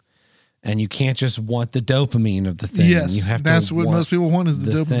something, and you can't just want the dopamine of the thing. Yes, you have that's to what most people want is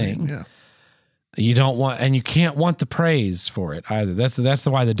the dopamine. Thing. Yeah. You don't want, and you can't want the praise for it either. That's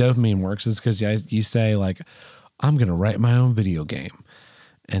the why the dopamine works, is because you say, like, I'm going to write my own video game.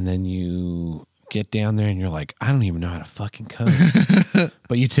 And then you get down there and you're like, I don't even know how to fucking code,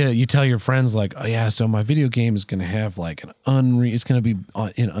 But you tell your friends like, oh yeah, so my video game is going to have like it's going to be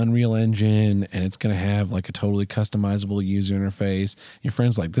in Unreal Engine, and it's going to have like a totally customizable user interface. Your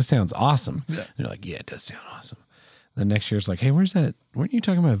friend's like, this sounds awesome. Yeah. And you're like, yeah, it does sound awesome. The next year it's like, hey, where's that? Weren't you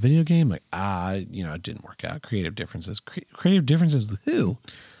talking about a video game? Like, it didn't work out. Creative differences. Creative differences with who?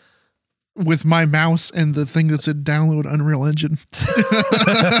 With my mouse and the thing that said download Unreal Engine.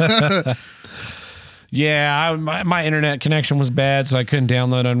 Yeah, my internet connection was bad, so I couldn't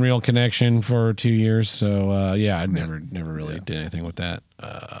download Unreal Connection for 2 years. So I never really did anything with that.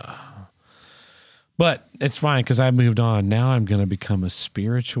 But it's fine because I moved on. Now I'm going to become a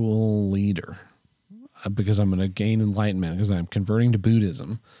spiritual leader because I'm going to gain enlightenment because I'm converting to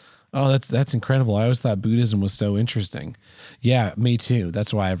Buddhism. Oh, that's incredible. I always thought Buddhism was so interesting. Yeah, me too.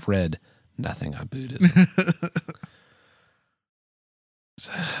 That's why I've read nothing on Buddhism.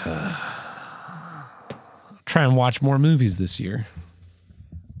 Try and watch more movies this year.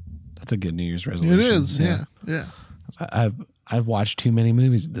 That's a good New Year's resolution. It is, yeah. I've watched too many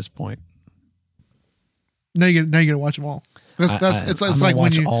movies at this point. Now you're gonna watch them all. It's like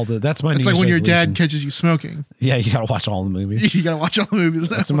when you that's my. It's New like when Year's your dad resolution. catches you smoking. Yeah, you gotta watch all the movies. You gotta watch all the movies.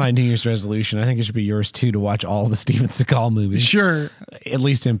 That's my New Year's resolution. I think it should be yours too, to watch all the Steven Seagal movies. Sure, at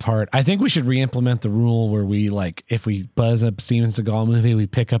least in part. I think we should re-implement the rule where we if we buzz up Steven Seagal movie, we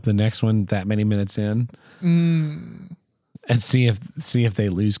pick up the next one that many minutes in, and see if they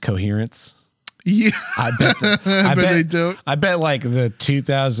lose coherence. Yeah, I bet they don't. I bet like the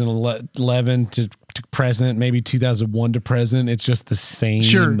 2011 to present, maybe 2001 to present, it's just the same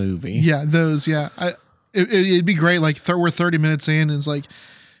movie. Yeah, those. Yeah, it'd be great. Like we're 30 minutes in, and it's like,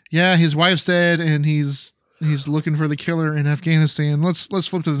 yeah, his wife's dead, and he's looking for the killer in Afghanistan. Let's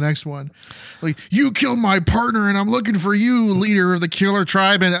flip to the next one. Like, you killed my partner, and I'm looking for you, leader of the killer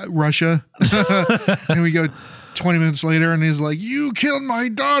tribe in Russia. And we go 20 minutes later, and he's like, you killed my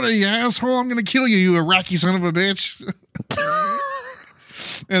daughter, you asshole. I'm going to kill you, you Iraqi son of a bitch.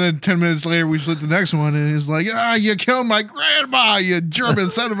 And then 10 minutes later, we flip the next one, and he's like, you killed my grandma, you German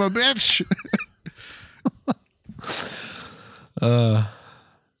son of a bitch.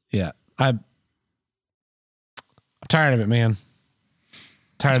 Yeah. I'm tired of it, man.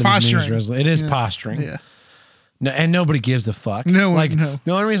 Tired of posturing. New Year's resolution. It is posturing. Yeah. No, and nobody gives a fuck. No.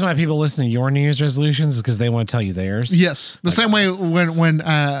 The only reason why people listen to your New Year's resolutions is because they want to tell you theirs. Yes. The same way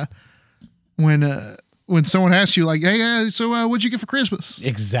when someone asks you, like, hey, so what'd you get for Christmas?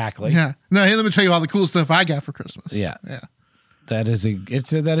 Exactly. Yeah. No, hey, let me tell you all the cool stuff I got for Christmas. Yeah. Yeah. That is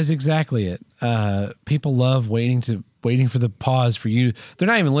exactly it. People love waiting for the pause for you. They're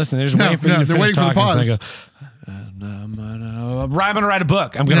not even listening. They're just waiting for you to finish talking. For the pause. I'm going to write a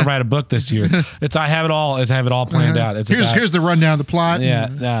book. I'm going to write a book this year. I have it all planned out. Here's the rundown of the plot.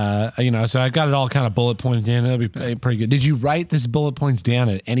 Yeah. So I got it all kind of bullet pointed in. It'll be pretty good. Did you write this bullet points down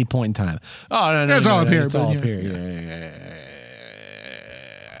at any point in time? Oh, no. It's all up here. It's all up here. Yeah.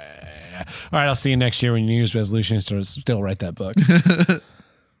 All right. I'll see you next year when your New Year's resolution is to still write that book.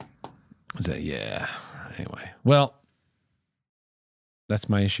 Yeah. Anyway. Well, that's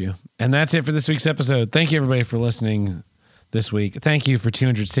my issue. And that's it for this week's episode. Thank you, everybody, for listening this week. Thank you for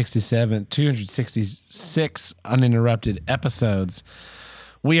 266 uninterrupted episodes.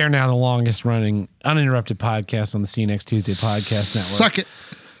 We are now the longest running uninterrupted podcast on the See You Next Tuesday podcast network.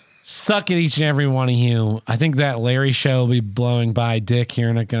 Suck it, each and every one of you. I think that Larry show will be blowing by Dick here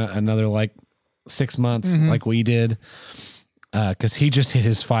in another 6 months, like we did. Because he just hit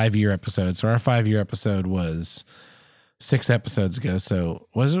his 5-year episode. So our 5-year episode was 6 episodes ago. So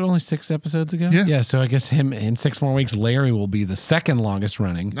was it only 6 episodes ago? Yeah. So I guess him in 6 more weeks, Larry will be the second longest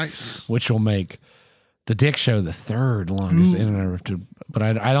running. Nice. Which will make the Dick show the third longest uninterrupted. But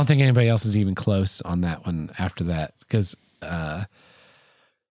I don't think anybody else is even close on that one after that. Because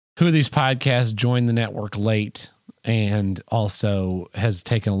who of these podcasts joined the network late and also has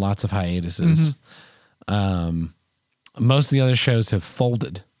taken lots of hiatuses. Most of the other shows have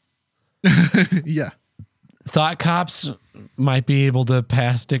folded. Yeah. Thought Cops might be able to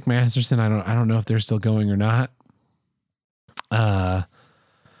pass Dick Masterson. I don't know if they're still going or not. I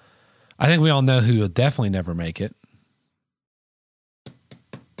think we all know who will definitely never make it.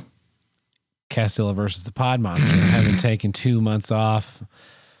 Castilla versus the Pod Monster, having taken 2 months off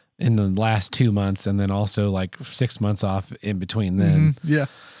in the last 2 months, and then also 6 months off in between then. Yeah.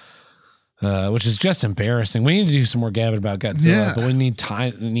 Which is just embarrassing. We need to do some more gabbing about Godzilla, but we need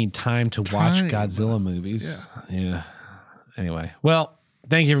time. To watch Godzilla movies. Yeah. Anyway, well,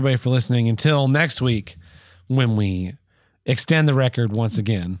 thank you everybody for listening. Until next week, when we extend the record once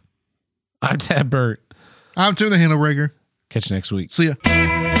again. I'm Ted Burt. I'm Tim the Handle Breaker. Catch you next week. See ya.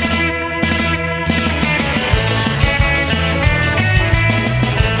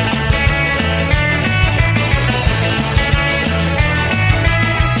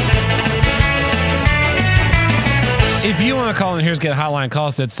 want to call in, here's Get Hotline. Call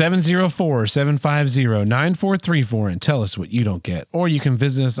us at 704-750-9434 and tell us what you don't get. Or you can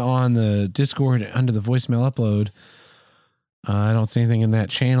visit us on the Discord under the voicemail upload. I don't see anything in that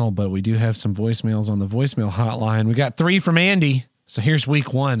channel, but we do have some voicemails on the voicemail hotline. We got 3 from Andy. So here's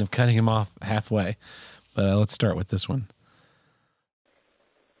week 1 of cutting him off halfway. But let's start with this one.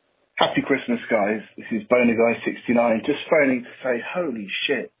 Happy Christmas, guys. This is Boner Guy 69. Just phoning to say, holy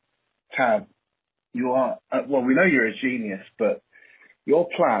shit, Tab, you are, well, we know you're a genius, but your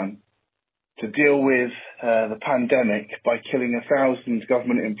plan to deal with the pandemic by killing 1,000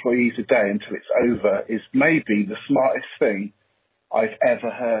 government employees a day until it's over is maybe the smartest thing I've ever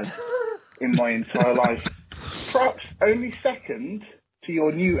heard in my entire life. Perhaps only second to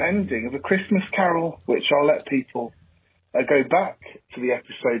your new ending of A Christmas Carol, which I'll let people go back to the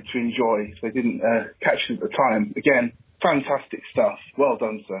episode to enjoy if they didn't catch it at the time. Again, fantastic stuff. Well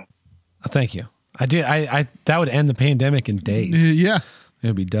done, sir. Thank you. I that would end the pandemic in days. Yeah. It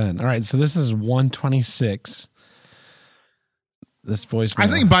would be done. All right. So this is 126. This voicemail. I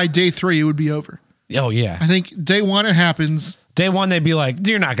think by day 3, it would be over. Oh, yeah. I think day 1, it happens. Day 1, they'd be like,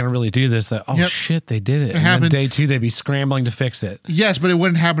 you're not going to really do this. Oh, Yep. shit, they did it. And then happened. day 2, they'd be scrambling to fix it. Yes, but it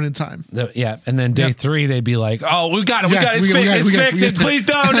wouldn't happen in time. Yeah. And then day 3, they'd be like, oh, we got it. Yeah, It's fixed. Please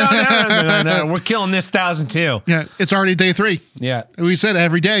don't. No. We're killing this 1,000 too. Yeah, it's already day 3. Yeah. We said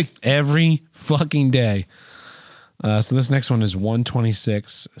every day. Every fucking day. So this next one is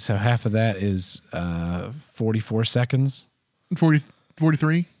 126. So half of that is 44 seconds.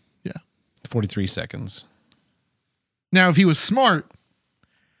 43. Yeah. 43 seconds. Now, if he was smart,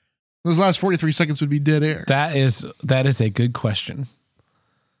 those last 43 seconds would be dead air. That is a good question.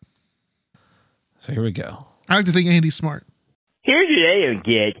 So here we go. I like to think Andy's smart. Here's what I don't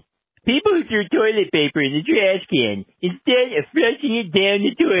get. People who throw toilet paper in the trash can instead of flushing it down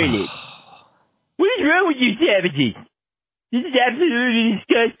the toilet. What is wrong with you savages? This is absolutely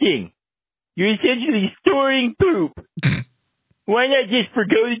disgusting. You're essentially storing poop. Why not just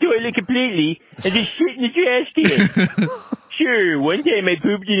forgo the toilet completely and just shit in the trash can? Sure, one time I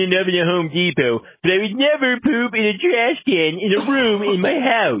pooped in an oven at Home Depot, but I would never poop in a trash can in a room in my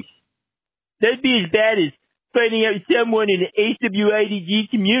house. That'd be as bad as finding out someone in the HWIDG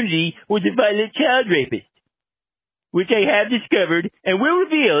community was a violent child rapist, which I have discovered and will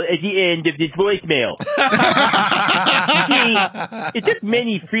reveal at the end of this voicemail. See, it took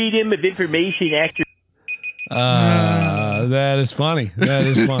many Freedom of Information Act. That is funny. That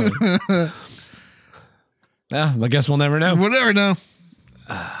is funny. Yeah, I guess we'll never know. We'll never know.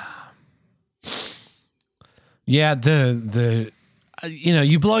 Yeah, the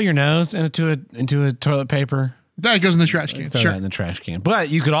you blow your nose into a toilet paper. That goes in the trash can. Throw Sure. that in the trash can. But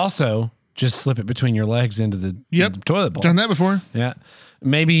you could also just slip it between your legs into the toilet bowl. Done that before. Yeah.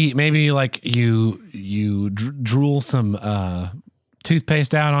 Maybe like you drool some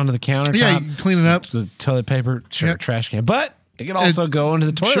toothpaste out onto the countertop. Yeah, you clean it up. The toilet paper, trash can. But it can also go into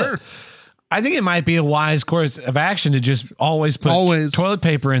the toilet. Sure. I think it might be a wise course of action to just always put toilet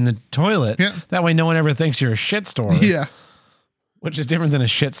paper in the toilet. Yeah. That way no one ever thinks you're a shit storer. Yeah. Which is different than a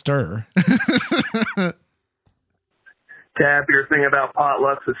shit stirrer. Tab, your thing about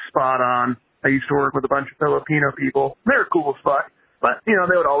potlucks is spot on. I used to work with a bunch of Filipino people. They're cool as fuck, but, they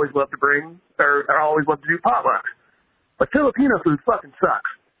would always love to always love to do potlucks. But Filipino food fucking sucks.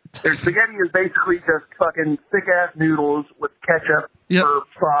 Their spaghetti is basically just fucking thick-ass noodles with ketchup or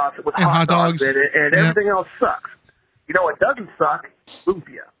sauce with and hot dogs in it, and everything else sucks. You know what doesn't suck?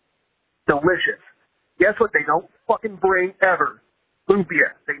 Lumpia. Delicious. Guess what they don't fucking bring ever?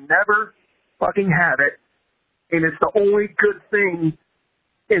 Lumpia. They never fucking have it, and it's the only good thing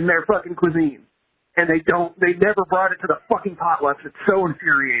in their fucking cuisine. And they never brought it to the fucking potlucks. It's so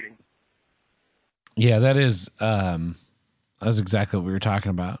infuriating. Yeah, that's exactly what we were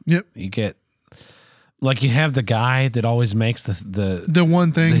talking about. Yep. You get, like, you have the guy that always makes the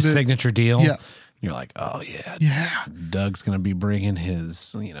one thing, the signature deal. Yeah. You're like, oh yeah, Doug's gonna be bringing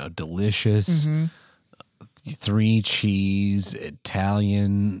his, delicious 3-cheese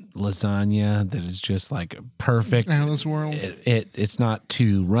Italian lasagna that is just like perfect. Out of this world. It's not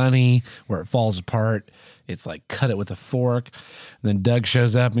too runny where it falls apart. It's like cut it with a fork. And then Doug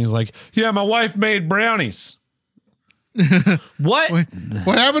shows up and he's like, yeah, my wife made brownies. What?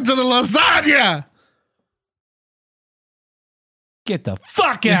 What happened to the lasagna? Get the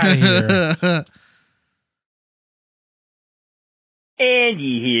fuck out of here.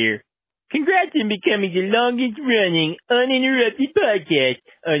 Andy here. Congrats on becoming the longest running uninterrupted podcast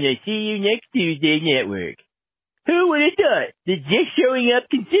on the See You Next Tuesday network. Who would have thought that just showing up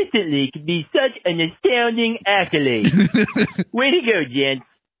consistently could be such an astounding accolade? Way to go, gents.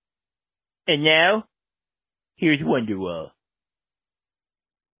 And now, here's Wonderwall.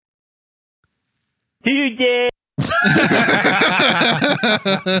 Today.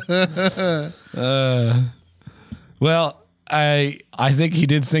 Well, I think he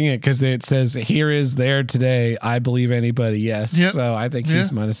did sing it because it says "Here is there today." I believe anybody. Yes. Yep. So I think he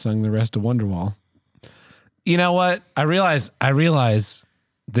might have sung the rest of Wonderwall. You know what? I realize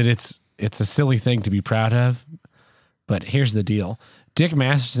that it's a silly thing to be proud of, but here's the deal. Dick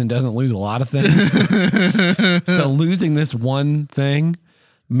Masterson doesn't lose a lot of things. So losing this one thing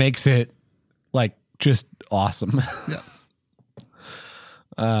makes it like just awesome. Yeah.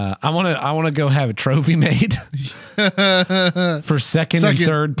 I want to go have a trophy made for second and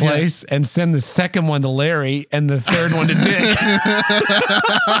third place and send the second one to Larry and the third one to Dick.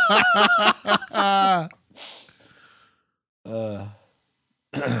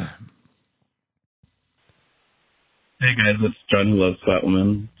 Hey guys, it's John who loves fat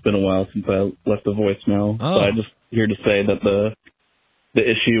women. It's been a while since I left a voicemail, so I'm just here to say that the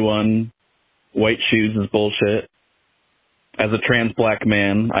issue on white shoes is bullshit. As a trans black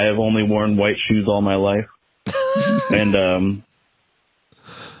man, I have only worn white shoes all my life, and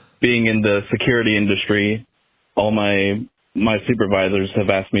being in the security industry, all my supervisors have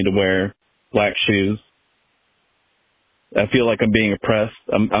asked me to wear black shoes. I feel like I'm being oppressed.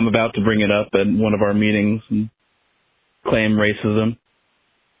 I'm about to bring it up at one of our meetings and claim racism.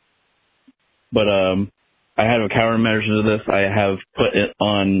 But I have a countermeasure to this. I have put it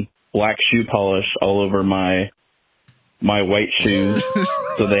on black shoe polish all over my white shoes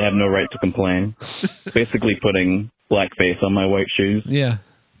so they have no right to complain. Basically putting blackface on my white shoes. Yeah.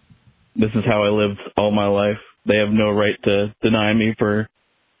 This is how I lived all my life. They have no right to deny me for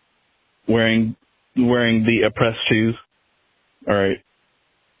wearing the oppressed shoes. All right.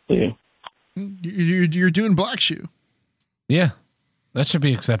 See you. You're doing black shoe. Yeah. That should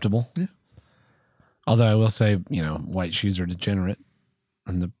be acceptable. Yeah. Although I will say, white shoes are degenerate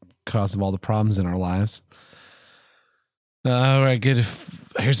and the cause of all the problems in our lives. All right, good.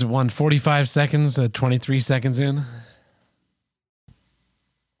 Here's one 45 seconds, 23 seconds in.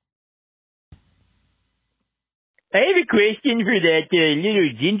 I have a question for that little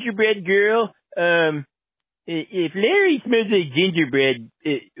gingerbread girl. If Larry smells like gingerbread,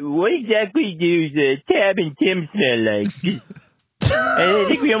 what exactly do Tab and Tim smell like? I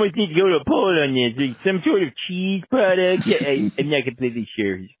think we almost need to go to a poll on this. Like some sort of cheese product. I'm not completely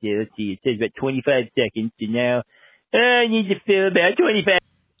sure. Yeah, let's see. It says about 25 seconds. So now I need to fill about 25.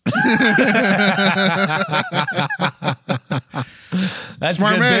 That's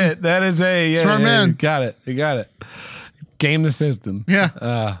Smart a good man. bit. That is a Smart man. You got it. Game the system.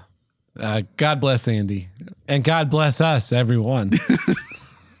 Yeah. God bless Andy. And God bless us, everyone.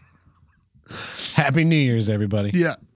 Happy New Year's, everybody. Yeah.